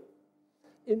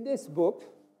 in this book,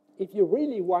 if you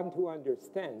really want to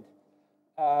understand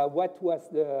what was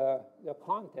the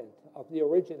content of the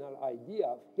original idea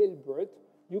of Hilbert,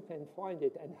 you can find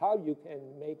it, and how you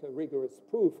can make a rigorous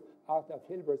proof out of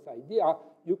Hilbert's idea,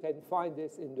 you can find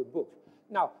this in the book.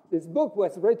 Now, this book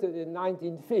was written in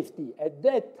 1950. At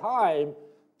that time,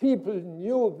 people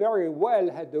knew very well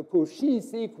had the Cauchy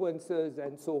sequences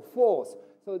and so forth.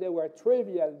 So there were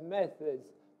trivial methods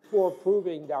for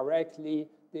proving directly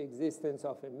the existence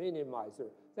of a minimizer.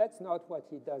 That's not what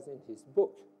he does in his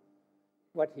book.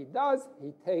 What he does,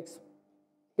 he takes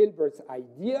Hilbert's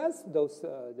ideas, those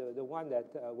the one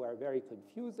that were very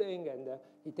confusing, and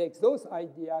he takes those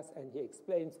ideas and he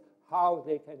explains how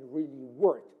they can really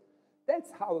work.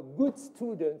 That's how a good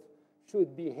student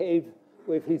should behave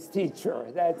with his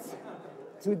teacher. That's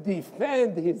to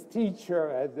defend his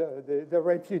teacher, the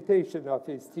reputation of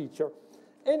his teacher.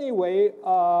 Anyway,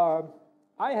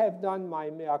 I have done my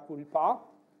mea culpa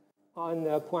on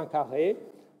Poincaré.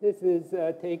 This is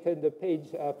taken the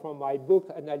page from my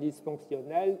book, Analyse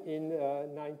fonctionnelle, in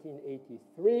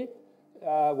 1983,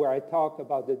 where I talk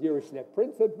about the Dirichlet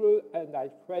principle, and I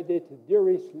credit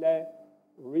Dirichlet,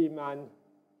 Riemann,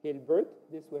 Hilbert.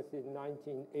 This was in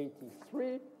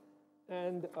 1983.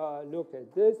 And look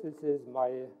at this. This is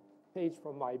my page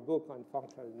from my book on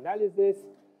functional analysis.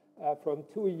 From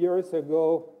 2 years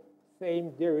ago,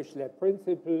 same Dirichlet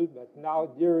principle, but now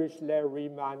Dirichlet,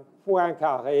 Riemann,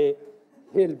 Poincaré,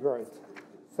 Hilbert.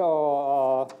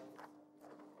 So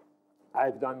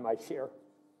I've done my share.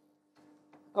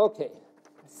 Okay,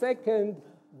 second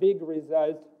big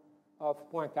result of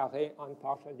Poincaré on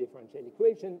partial differential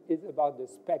equation is about the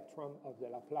spectrum of the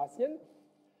Laplacian.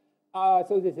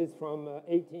 So this is from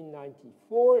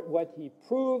 1894. What he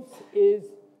proves is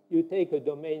you take a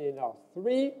domain in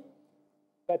R3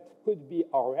 that could be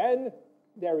Rn.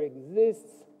 There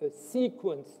exists a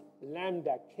sequence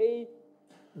lambda k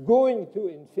going to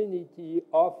infinity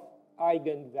of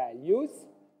eigenvalues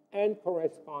and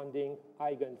corresponding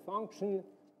eigenfunction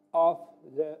of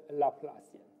the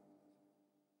Laplacian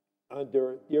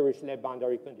under Dirichlet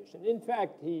boundary condition. In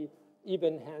fact, he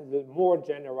even handled more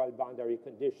general boundary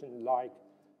condition like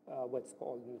what's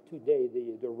called today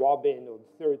the Robin or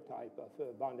third type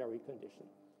of boundary condition.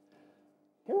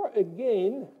 Here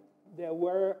again, there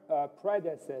were a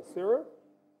predecessor,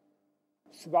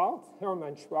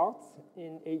 Hermann Schwarz,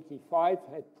 in 85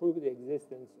 had proved the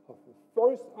existence of the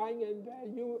first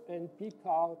eigenvalue, and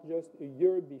Picard, just a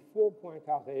year before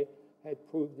Poincaré, had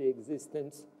proved the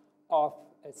existence of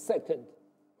a second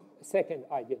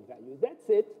eigenvalue. That's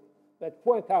it. But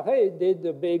Poincaré did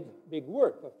the big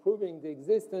work of proving the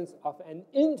existence of an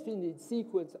infinite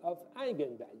sequence of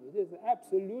eigenvalues. This is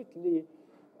absolutely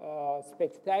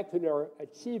spectacular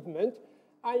achievement.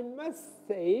 I must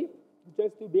say,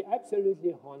 just to be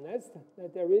absolutely honest,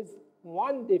 that there is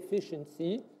one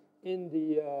deficiency in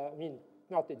the,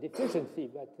 not a deficiency,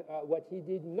 but what he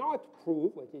did not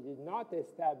prove, what he did not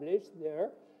establish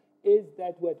there, is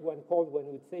that what one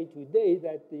would say today,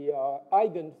 that the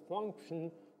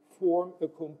eigenfunction form a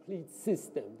complete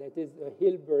system, that is a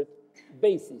Hilbert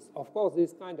basis. Of course,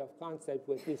 this kind of concept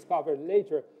was discovered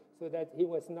later, so that he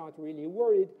was not really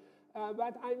worried.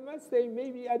 But I must say,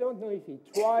 maybe, I don't know if he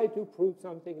tried to prove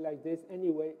something like this.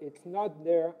 Anyway, it's not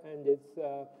there, and it's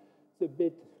a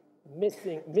bit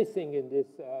missing in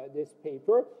this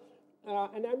paper.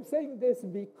 And I'm saying this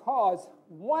because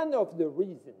one of the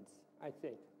reasons, I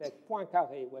think, that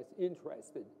Poincaré was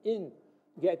interested in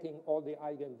getting all the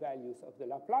eigenvalues of the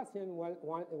Laplacian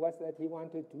was that he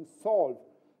wanted to solve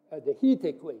the heat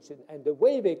equation and the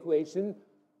wave equation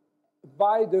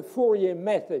by the Fourier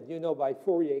method, by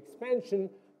Fourier expansion.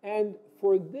 And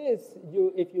for this,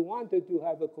 if you wanted to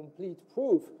have a complete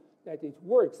proof that it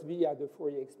works via the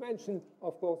Fourier expansion,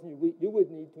 of course, you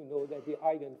would need to know that the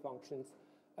eigenfunctions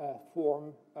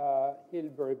form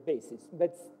Hilbert basis.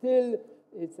 But still,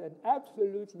 it's an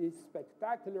absolutely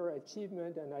spectacular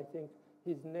achievement, and I think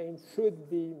his name should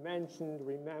be mentioned,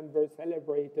 remembered,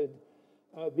 celebrated,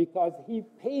 because he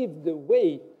paved the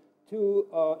way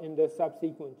to, in the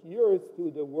subsequent years,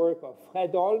 to the work of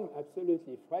Fredholm.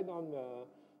 Absolutely, Fredholm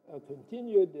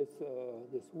continued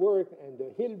this work, and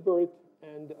Hilbert,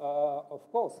 and of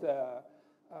course,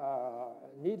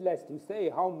 needless to say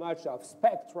how much of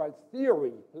spectral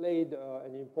theory played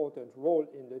an important role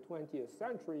in the 20th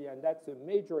century, and that's a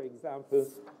major example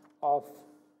of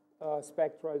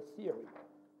spectral theory.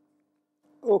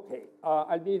 Okay,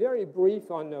 I'll be very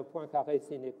brief on Poincaré's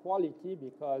inequality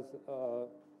because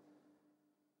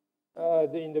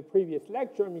in the previous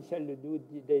lecture, Michel Ledoux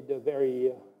did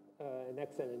an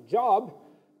excellent job.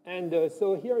 And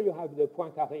so here you have the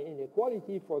Poincaré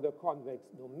inequality for the convex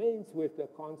domains with the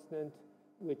constant,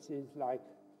 which is like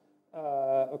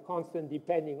a constant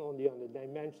depending only on the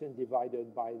dimension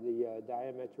divided by the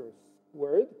diameter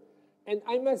squared. And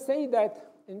I must say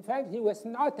that, in fact, he was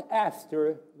not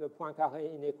after the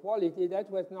Poincaré inequality. That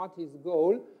was not his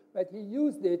goal, but he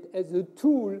used it as a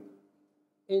tool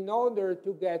in order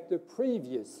to get the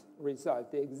previous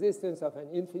result, the existence of an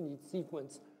infinite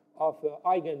sequence of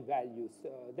eigenvalues.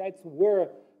 That's where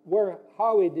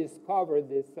how he discovered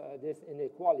this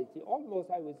inequality. Almost,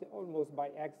 I would say, almost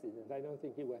by accident. I don't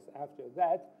think he was after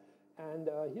that. And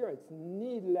here it's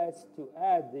needless to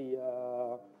add the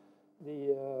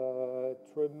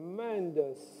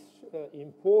tremendous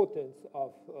importance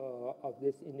of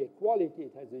this inequality.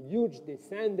 It has a huge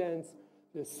descendants.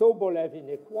 The Sobolev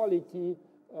inequality,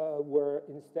 where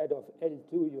instead of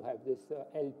L2 you have this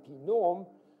LP norm,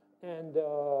 and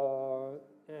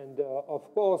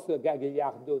of course the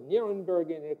Gagliardo-Nirenberg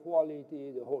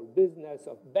inequality, the whole business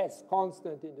of best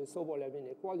constant in the Sobolev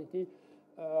inequality.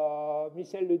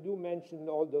 Michel Ledoux mentioned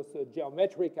all those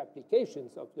geometric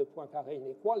applications of the Poincaré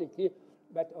inequality,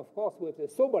 but of course with the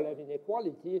Sobolev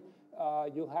inequality,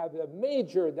 you have a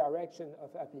major direction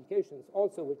of applications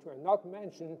also which were not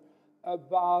mentioned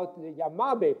about the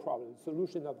Yamabe problem,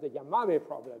 solution of the Yamabe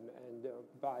problem, and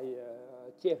by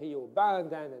Thierry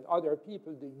Aubin and other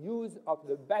people, the use of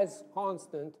the best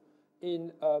constant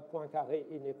in Poincaré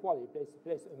inequality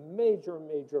plays a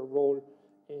major role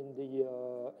in the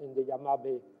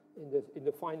Yamabe, in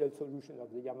the final solution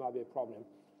of the Yamabe problem.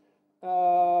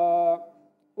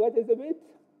 What is a bit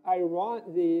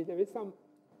ironic, there is some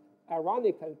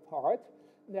ironical part,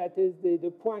 that is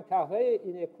the Poincaré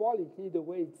inequality, the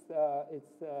way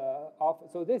it's often.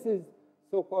 So this is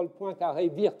so-called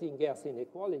Poincaré-Wirtingers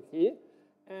inequality.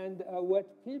 And what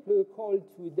people call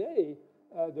today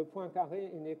the Poincaré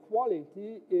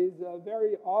inequality is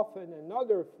very often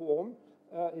another form.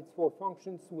 It's for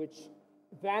functions which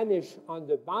vanish on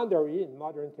the boundary. In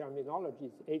modern terminology,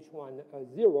 it's H1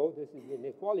 this is the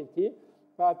inequality.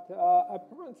 But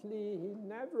apparently, he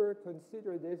never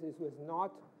considered this. This was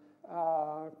not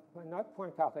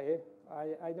Poincaré.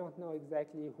 I don't know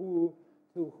exactly to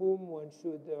whom one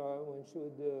should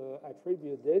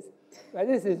attribute this, but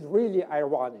this is really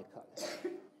ironical.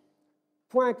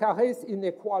 Poincaré's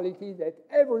inequality that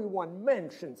everyone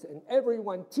mentions and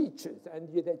everyone teaches and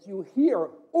that you hear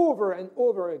over and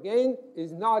over again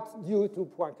is not due to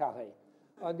Poincaré.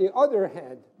 On the other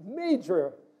hand,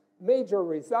 major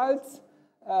results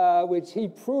which he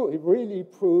really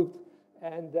proved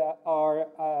and are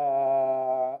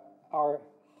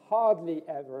hardly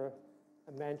ever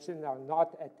mentioned, are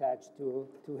not attached to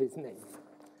his name.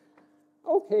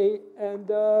 Okay, and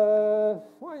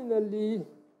finally,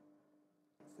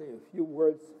 say a few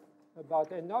words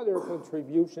about another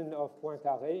contribution of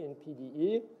Poincaré in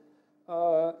PDE.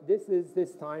 This is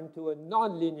this time to a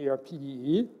nonlinear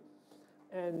PDE.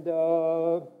 And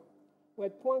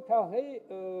what Poincaré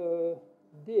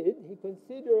did, he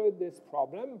considered this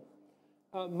problem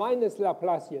minus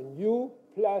Laplacian u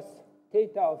plus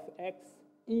theta of x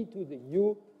e to the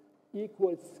u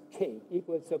equals k,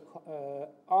 equals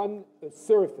on a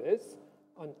surface,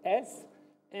 on S,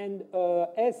 and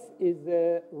S is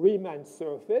a Riemann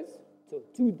surface, so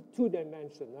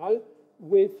two-dimensional,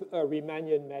 with a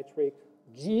Riemannian metric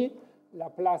G.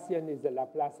 Laplacian is the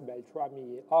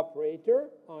Laplace-Beltrami operator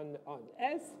on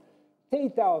S.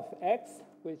 Theta of x,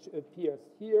 which appears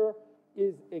here,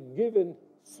 is a given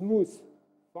smooth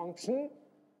function,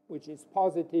 which is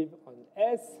positive on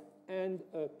S, and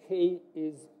k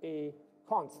is a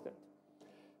constant.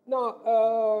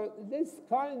 Now, this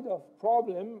kind of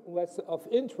problem was of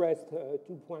interest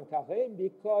to Poincaré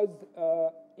because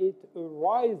it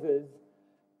arises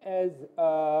as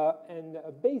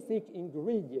a basic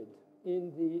ingredient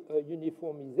in the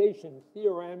uniformization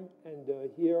theorem, and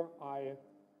here I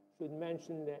should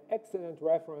mention the excellent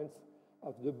reference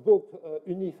of the book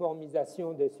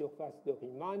Uniformisation des surfaces de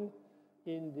Riemann,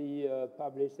 in the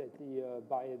published at the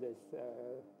by this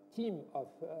team of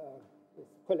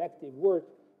this collective work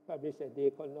published at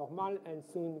the École Normale and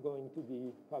soon going to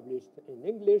be published in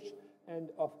English.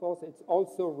 And of course, it's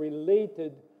also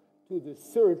related to the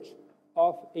search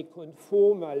of a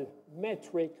conformal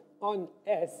metric on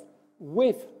S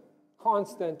with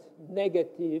constant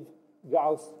negative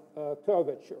Gauss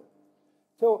curvature.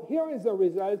 So here is a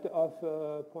result of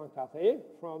Poincaré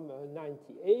from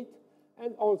 98,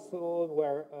 and also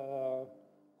where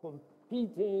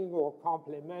competing or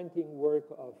complementing work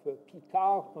of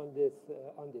Picard on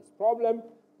this problem.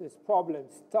 This problem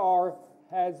star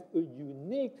has a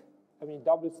unique,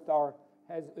 double star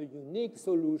has a unique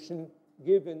solution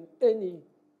given any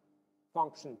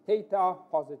function theta,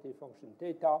 positive function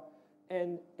theta,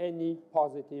 and any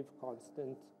positive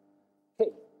constant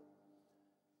k.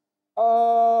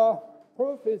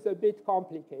 Proof is a bit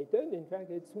complicated. In fact,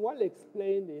 it's well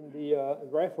explained in the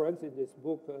reference in this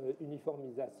book,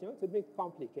 Uniformisation. It's a bit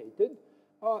complicated.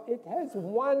 It has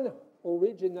one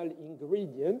original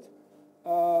ingredient,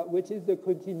 which is the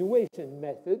continuation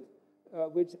method,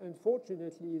 which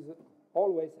unfortunately is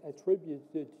always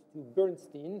attributed to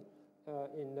Bernstein.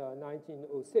 in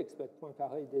 1906, but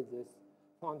Poincaré did this,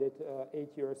 found it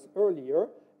 8 years earlier.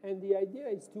 And the idea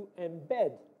is to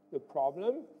embed the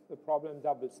problem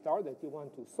double star that you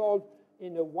want to solve,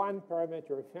 in a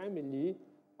one-parameter family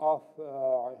of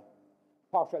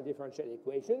partial differential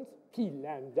equations, P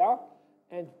lambda,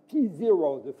 and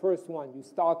P0, the first one, you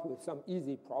start with some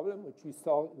easy problem, which you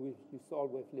solve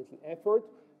with little effort,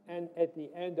 and at the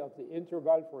end of the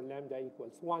interval for lambda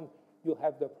equals 1, you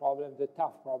have the problem, the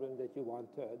tough problem that you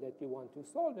want to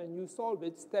solve, and you solve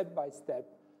it step by step,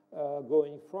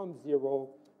 going from 0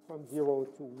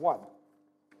 to 1.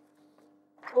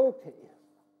 Okay.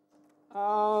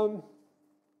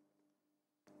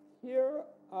 Here,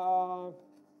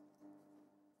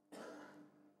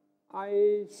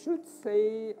 I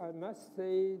must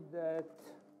say that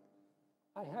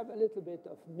I have a little bit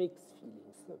of mixed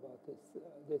feelings about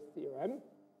this theorem.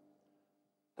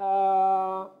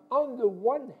 On the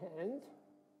one hand,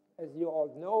 as you all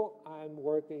know, I'm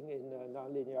working in a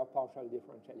nonlinear partial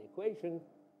differential equation,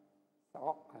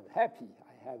 so I'm happy.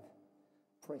 I have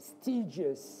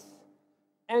prestigious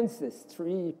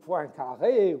ancestry.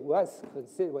 Poincaré was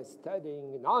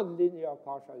studying nonlinear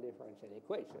partial differential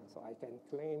equations, so I can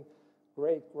claim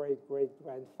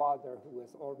great-great-great-grandfather who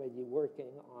was already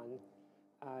working on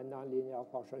nonlinear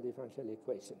partial differential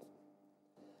equations.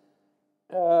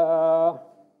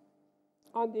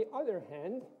 On the other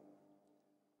hand,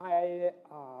 I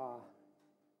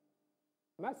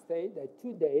must say that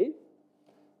today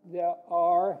there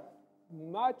are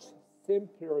much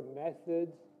simpler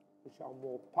methods which are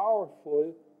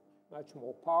much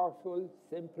more powerful,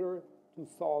 simpler to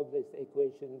solve this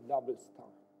equation double star.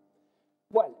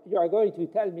 Well, you are going to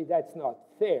tell me that's not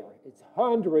fair. It's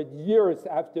 100 years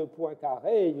after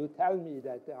Poincaré, you tell me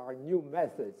that there are new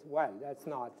methods. Well, that's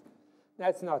not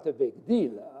a big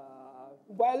deal.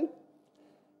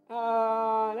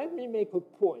 Let me make a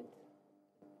point.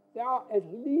 There are at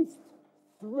least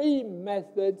 3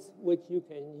 methods which you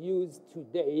can use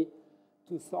today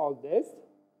to solve this.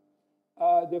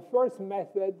 The first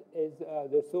method is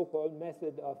the so-called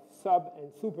method of sub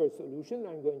and super solution.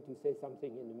 I'm going to say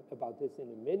something about this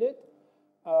in a minute.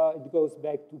 It goes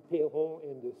back to Perron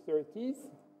in the 30s.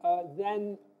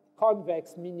 Then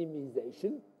convex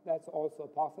minimization. That's also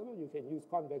possible. You can use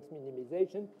convex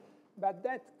minimization. But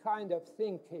that kind of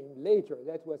thing came later.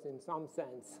 That was, in some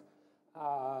sense,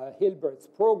 Hilbert's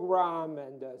program,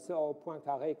 and so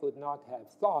Poincaré could not have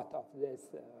thought of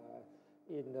this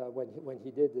when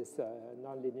he did this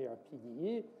nonlinear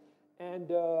PDE.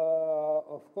 And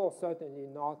of course, certainly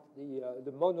not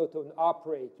the monotone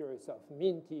operators of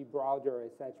Minty, Browder,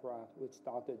 etc., which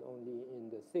started only in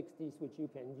the 60s, which you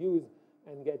can use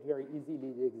and get very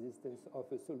easily the existence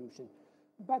of a solution.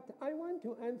 But I want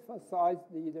to emphasize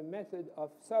the method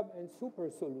of sub and super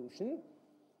solution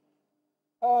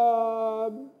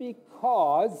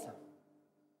because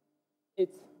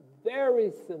it's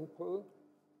very simple,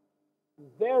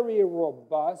 very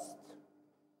robust,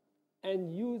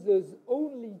 and uses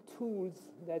only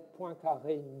tools that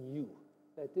Poincaré knew.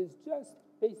 That is just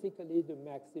basically the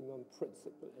maximum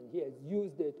principle. And he has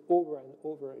used it over and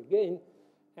over again.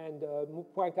 And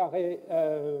Poincaré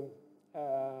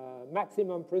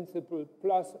maximum principle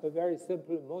plus a very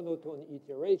simple monotone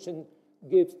iteration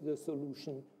gives the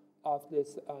solution of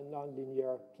this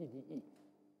nonlinear PDE.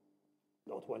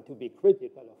 Don't want to be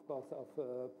critical, of course, of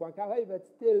Poincaré, but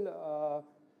still,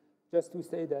 just to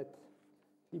say that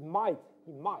he might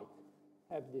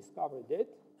have discovered it,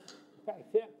 in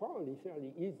fact, probably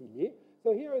fairly easily.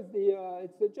 So here is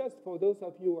it's just for those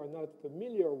of you who are not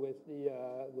familiar with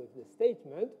the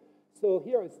statement. So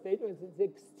here is statement. It's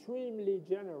extremely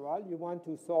general. You want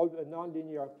to solve a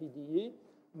nonlinear PDE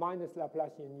minus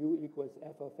Laplacian u equals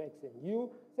f of x and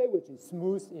u, say, which is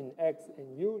smooth in x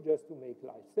and u, just to make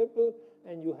life simple.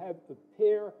 And you have a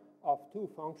pair of 2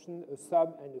 functions, a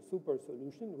sub and a super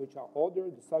solution, which are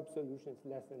ordered. The sub solution is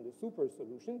less than the super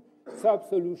solution. Sub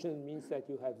solution means that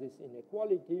you have this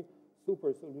inequality.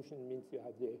 Super solution means you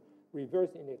have the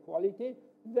reverse inequality.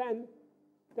 Then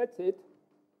that's it.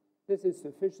 This is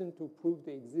sufficient to prove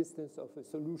the existence of a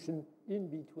solution in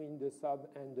between the sub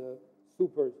and the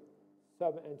super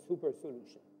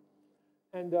solution.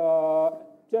 And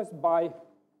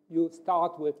you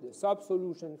start with the sub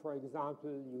solution, for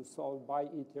example, you solve by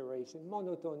iteration,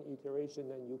 monotone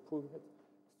iteration, and you prove it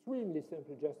extremely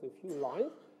simple, just a few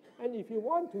lines. And if you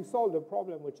want to solve the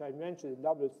problem which I mentioned, the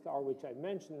double star, which I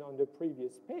mentioned on the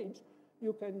previous page,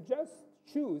 you can just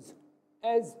choose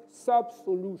as sub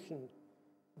solution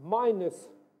minus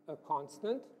a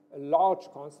constant, a large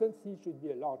constant, C should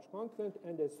be a large constant,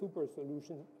 and a super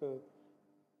solution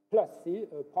plus C,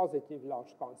 a positive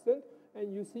large constant.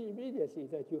 and you see immediately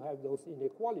that you have those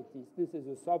inequalities. This is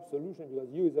a sub-solution because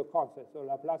U is a constant, so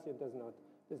Laplacian does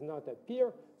not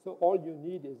appear. So all you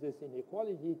need is this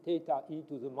inequality, theta e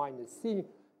to the minus c,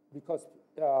 because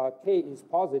k is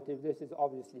positive. This is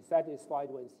obviously satisfied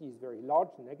when c is very large,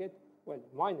 negative, well,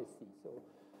 minus c. So,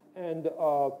 and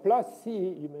plus c,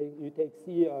 you take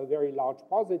c very large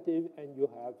positive, and you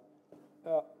have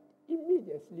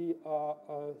immediately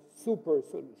a super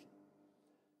solution.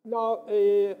 Now,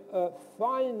 a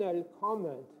final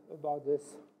comment about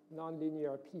this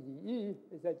nonlinear PDE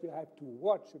is that you have to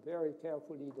watch very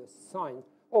carefully the sign.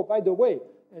 Oh, by the way,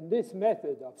 and this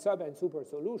method of sub and super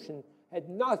solution had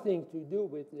nothing to do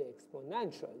with the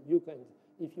exponential. You can,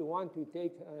 if you want to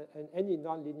take any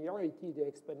nonlinearity, the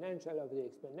exponential of the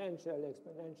exponential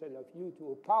of u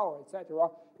to a power, etc.,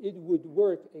 it would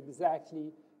work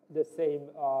exactly the same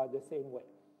way.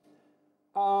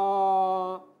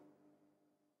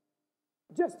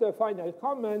 Just a final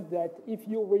comment that if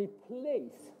you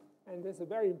replace, and this is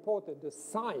very important, the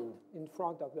sign in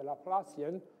front of the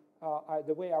Laplacian,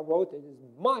 the way I wrote it is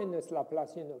minus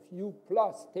Laplacian of u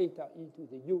plus theta e to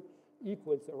the u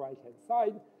equals the right-hand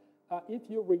side. If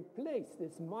you replace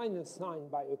this minus sign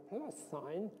by a plus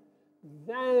sign,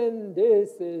 then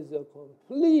this is a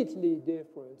completely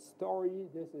different story.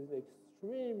 This is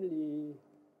extremely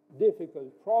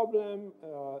difficult problem.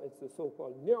 It's the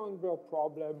so-called Nuremberg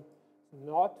problem.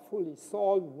 Not fully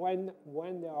solved when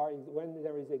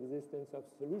there is existence of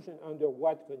solution, under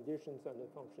what conditions on the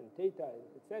function theta,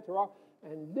 etc.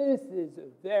 And this is a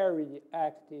very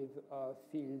active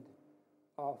field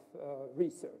of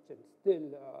research, and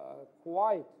still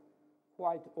quite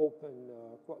open,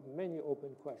 many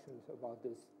open questions about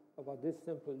this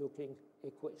simple-looking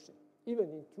equation, even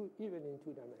in two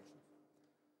dimensions.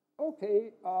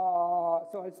 Okay,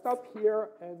 so I'll stop here,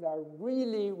 and I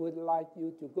really would like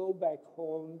you to go back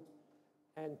home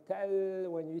and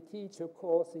tell, when you teach a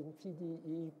course in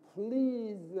PDE,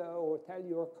 please, or tell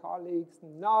your colleagues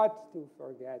not to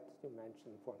forget to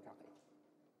mention Poincaré.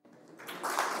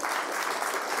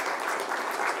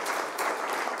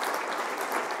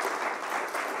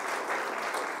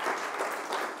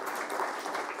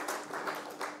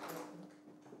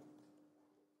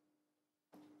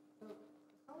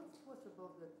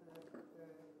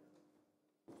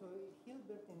 So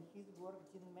Hilbert in his work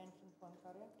didn't mention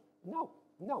Poincaré? No.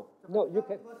 You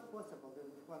can. It was possible.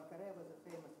 Poincaré was a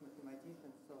famous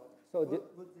mathematician. How this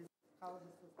was?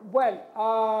 Well,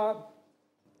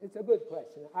 it's a good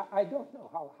question. I don't know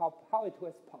how it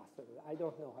was possible. I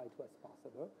don't know how it was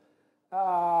possible.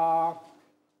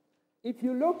 If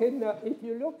you look,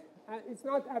 it's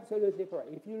not absolutely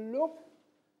correct. If you look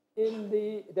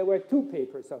there were two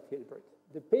papers of Hilbert.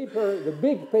 The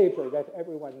big paper that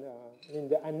everyone, in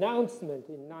the announcement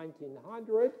in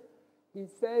 1900, he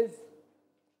says,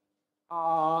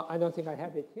 I don't think I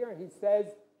have it here, he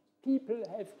says, people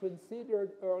have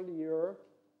considered earlier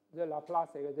the Laplace,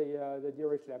 the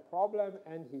Dirichlet problem,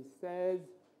 and he says,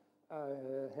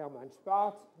 Hermann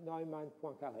Schwarz, Neumann,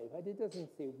 Poincaré. But he doesn't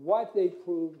say what they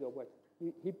proved or what.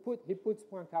 He puts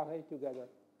Poincaré together.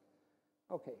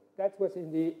 Okay, that was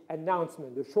in the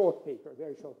announcement, the short paper,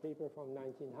 very short paper from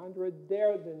 1900.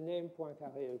 There, the name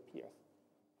Poincaré appears.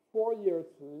 4 years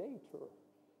later,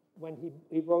 when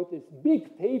he wrote this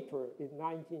big paper in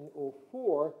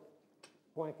 1904,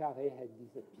 Poincaré had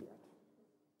disappeared.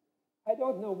 I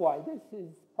don't know why. This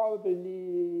is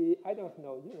probably, I don't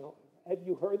know, have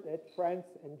you heard that France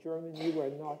and Germany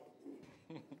were not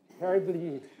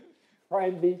terribly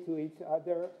friendly to each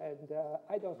other? And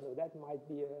I don't know, that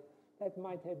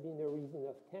might have been a reason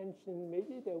of tension.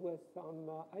 Maybe there was some,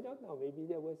 I don't know, maybe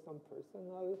there was some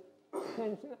personal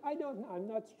tension. I don't know. I'm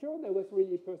not sure there was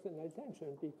really personal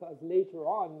tension, because later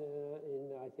on,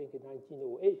 I think in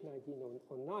 1908,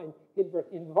 1909, Hilbert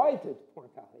invited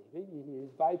Poincaré. Maybe he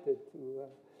invited to,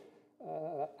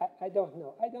 I don't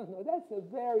know. That's a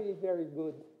very, very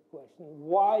good question.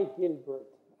 Why Hilbert?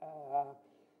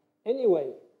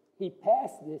 Anyway, he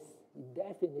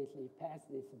definitely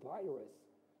passed this virus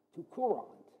to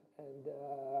Courant, and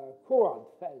Courant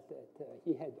felt that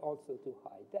he had also to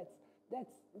hide.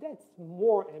 That's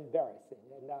more embarrassing.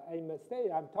 And I must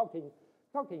say, I'm talking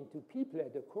to people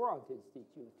at the Courant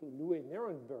Institute, to Louis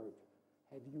Nuremberg.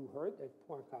 Have you heard that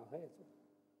Poincaré?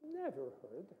 Never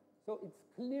heard. So it's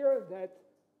clear that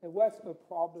there was a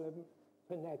problem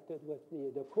connected with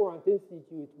the Courant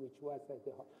Institute, which was at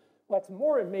the heart. What's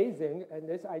more amazing, and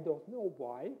this I don't know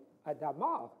why,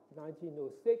 Adamar,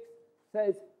 1906,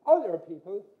 says other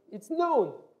people, it's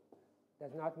known,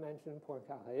 does not mention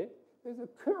Poincaré. There's a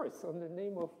curse on the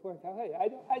name of Poincaré.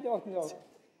 I don't know.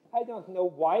 I don't know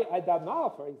why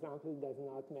Adama, for example, does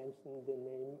not mention the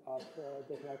name of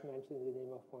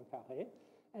Poincaré,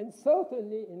 and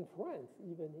certainly in France,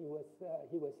 even he was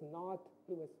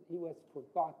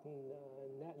forgotten,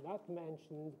 not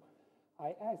mentioned.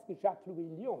 I asked Jacques Louis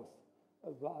Lyons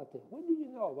about what do you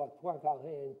know about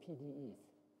Poincaré and PDEs?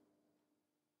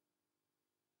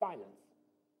 Silence.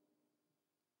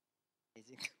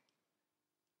 Amazing.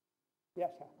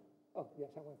 Yes, sir. Oh, yes,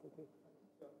 I want to take.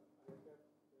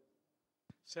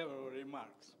 Several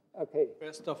remarks. Okay.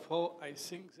 First of all, I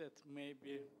think that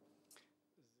maybe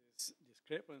this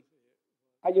discrepancy.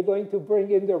 Are you going to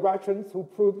bring in the Russians who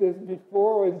proved this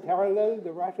before in parallel,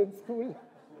 the Russian school?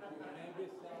 Maybe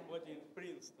somebody in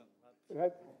Princeton. But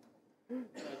Right. I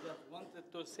just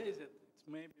wanted to say that it's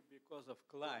maybe because of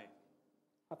Klein.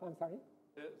 I'm sorry?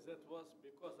 That was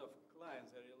because of Klein,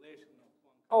 the relation of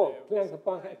Poincaré.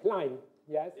 Oh, Klein.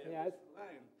 Yes, yes.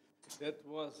 Klein. That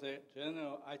was a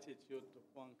general attitude to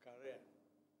Poincaré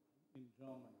in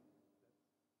Germany.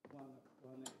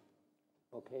 One.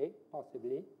 Okay,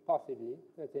 possibly.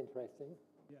 That's interesting.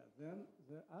 Yeah, then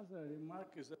the other remark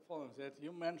is the following, that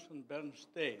you mentioned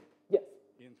Bernstein. Yes.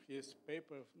 In his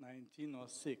paper of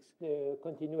 1906. The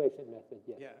continuation method,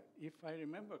 yes. Yeah, if I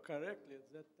remember correctly,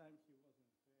 at that time he was in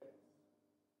Paris.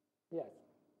 Yes.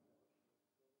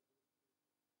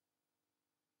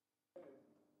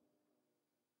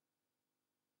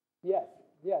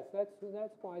 Yes, that's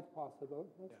quite possible.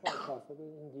 That's quite possible,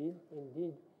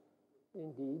 indeed.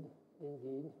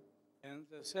 And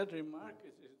the third remark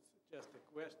is just a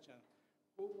question.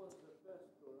 Who was the first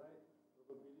to write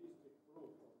probabilistic proof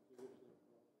of division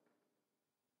problem?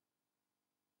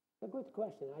 A good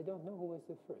question. I don't know who was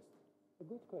the first. A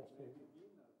good question.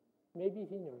 Maybe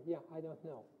Wiener. Yeah, I don't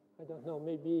know.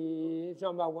 Maybe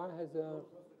Jean Marouin has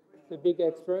the big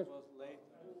expert.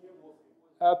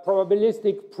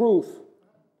 Probabilistic proof.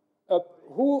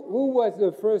 Who was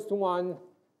the first one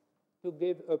to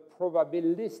give a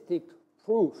probabilistic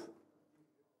proof?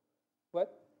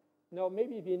 What? No,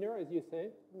 maybe Wiener, as you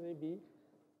say. Maybe.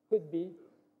 Could be.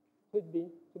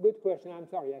 It's a good question. I'm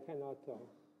sorry, I cannot tell.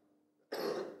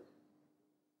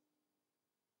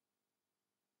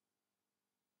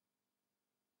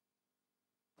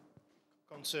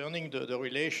 Concerning the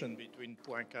relation between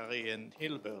Poincaré and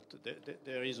Hilbert,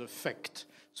 there is a fact.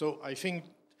 So I think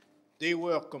they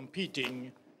were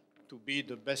competing to be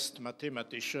the best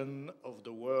mathematician of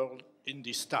the world in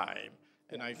this time.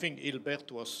 And I think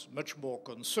Hilbert was much more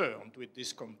concerned with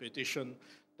this competition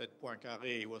that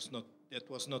Poincaré was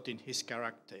not in his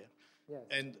character. Yes.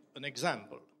 And an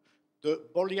example, the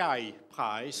Bolyai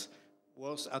Prize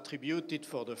was attributed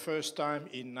for the first time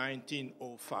in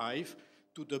 1905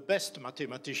 to the best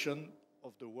mathematician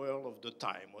of the world of the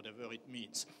time, whatever it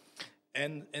means.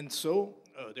 And so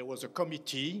there was a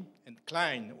committee, and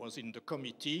Klein was in the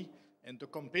committee, and the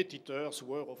competitors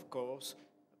were, of course,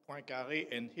 Poincaré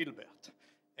and Hilbert.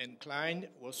 And Klein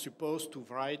was supposed to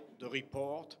write the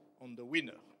report on the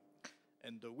winner.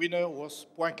 And the winner was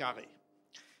Poincaré.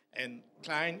 And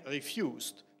Klein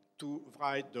refused to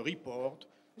write the report,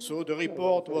 so the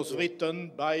report was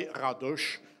written by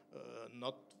Radoš,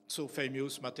 not so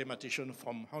famous mathematician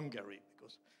from Hungary,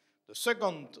 because the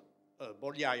second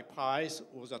Bolyai Prize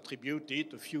was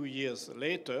attributed a few years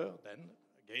later, then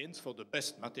again for the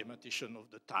best mathematician of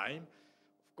the time.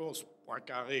 Of course,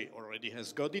 Poincaré already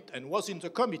has got it and was in the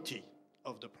committee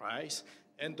of the prize,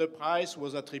 and the prize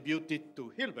was attributed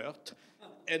to Hilbert,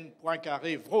 and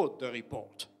Poincaré wrote the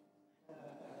report.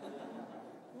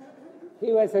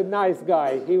 He was a nice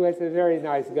guy. He was a very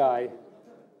nice guy.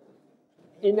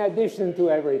 In addition to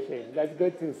everything. That's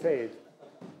good to say it.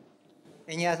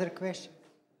 Any other question?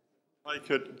 I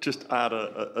could just add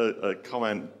a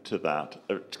comment to that.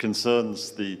 It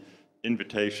concerns the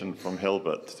invitation from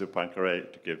Hilbert to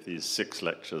Poincaré to give these 6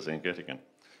 lectures in Göttingen.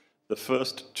 The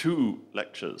first 2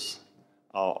 lectures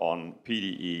are on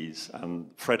PDEs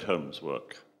and Fredholm's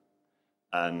work.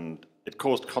 And it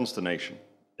caused consternation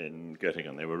in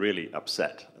Göttingen. They were really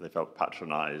upset. They felt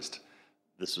patronized.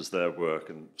 This was their work,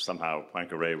 and somehow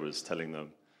Poincaré was telling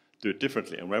them, do it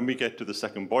differently. And when we get to the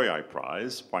second Bolyai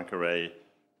Prize, Poincaré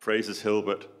praises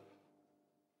Hilbert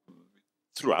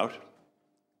throughout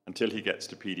until he gets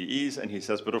to PDEs, and he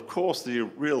says, but of course the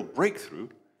real breakthrough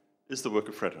is the work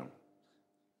of Fredholm.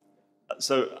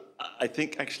 So I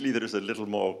think actually there is a little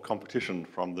more competition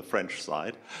from the French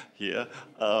side here,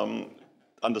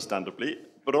 understandably,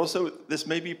 but also this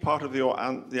may be part of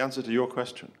the answer to your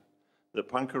question, that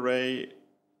Poincaré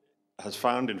has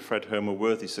found in Fredholm a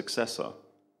worthy successor,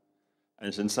 and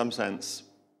is in some sense,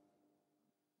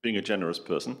 being a generous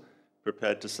person,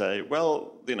 prepared to say,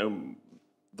 well, you know,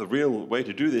 the real way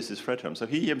to do this is Fredholm. So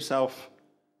he himself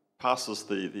passes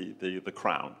the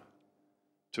crown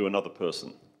to another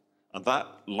person. And that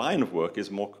line of work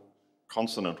is more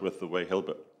consonant with the way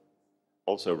Hilbert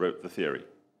also wrote the theory,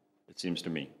 it seems to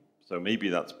me. So maybe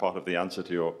that's part of the answer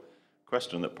to your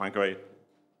question, that Poincaré,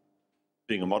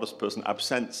 being a modest person,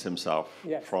 absents himself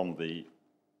from the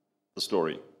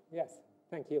story. Yes,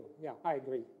 thank you. Yeah, I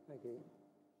agree. I agree.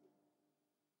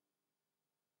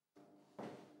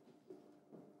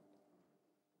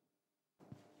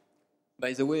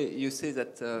 By the way, you say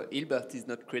that Hilbert is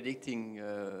not crediting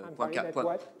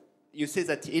Poincaré. You say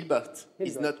that Hilbert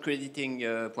is not crediting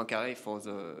Poincaré for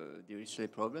the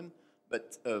Dirichlet problem,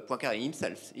 but Poincaré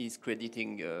himself is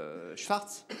crediting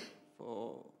Schwarz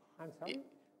for. I'm sorry.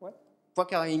 What?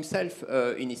 Poincaré himself,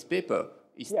 in his paper,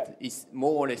 is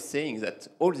more or less saying that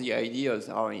all the ideas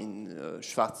are in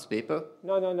Schwarz's paper.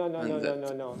 No.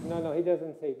 He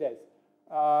doesn't say this.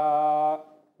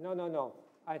 No.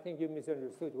 I think you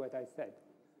misunderstood what I said.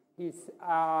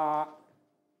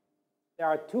 There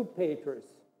are two papers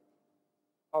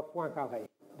of Poincaré.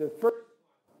 The first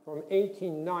from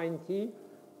 1890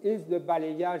 is the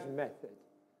balayage method.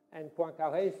 And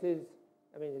Poincaré says,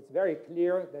 I mean, it's very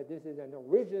clear that this is an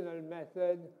original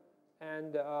method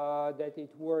and that it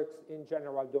works in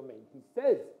general domain. He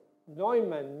says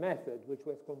Neumann method, which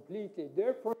was completely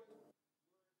different,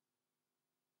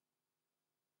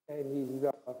 and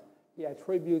he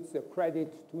attributes the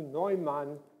credit to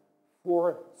Neumann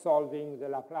for solving the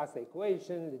Laplace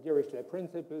equation, the Dirichlet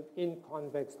principle, in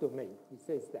convex domain. He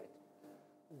says that.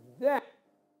 Then, a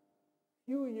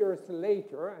few years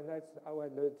later, and that's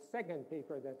the second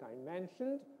paper that I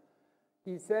mentioned,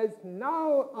 he says,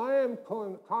 now I am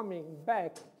coming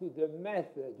back to the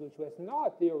method, which was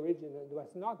not the original, it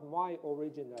was not my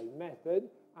original method.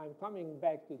 I'm coming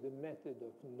back to the method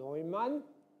of Neumann,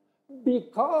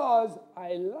 because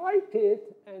I like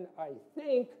it, and I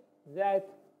think that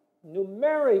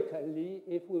numerically,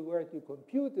 if we were to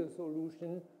compute a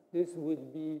solution, this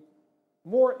would be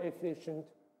more efficient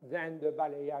than the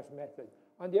balayage method.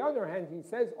 On the other hand, he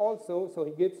says also, so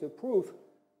he gives a proof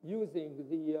using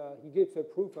he gives a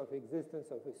proof of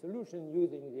existence of a solution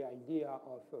using the idea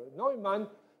of Neumann.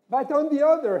 But on the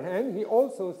other hand, he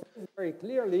also says very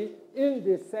clearly in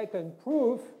this second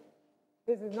proof,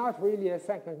 this is not really a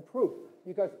second proof,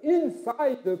 because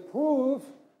inside the proof,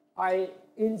 I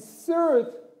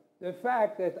insert the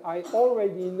fact that I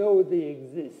already know the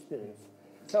existence.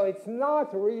 So it's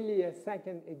not really a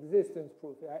second existence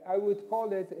proof. I would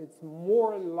call it, it's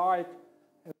more like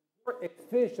a more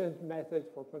efficient method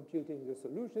for computing the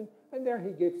solution, and there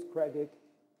he gives credit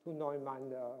to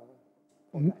Neumann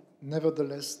for that.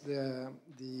 Nevertheless, the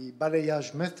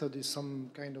balayage method is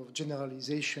some kind of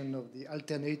generalization of the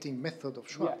alternating method of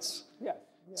Schwarz. Yes.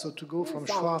 So to go from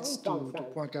Schwarz to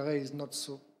Poincaré is not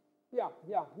so. Yeah.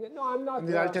 No, I'm not. And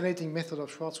the alternating method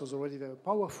of Schwarz was already very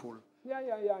powerful. Yeah.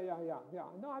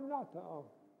 No, I'm not.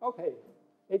 Okay.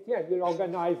 Etienne will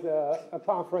organize a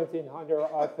conference in honor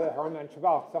of Hermann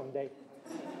Schwarz someday.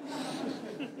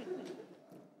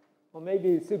 Or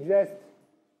maybe suggest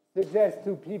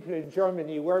to people in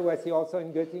Germany, where was he also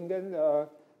in Göttingen,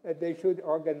 that they should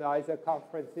organize a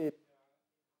conference in.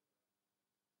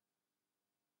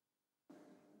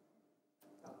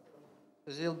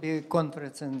 There will be a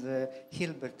conference in the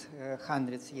Hilbert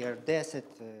 100th year death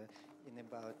in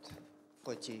about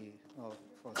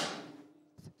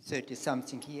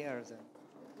 30-something years.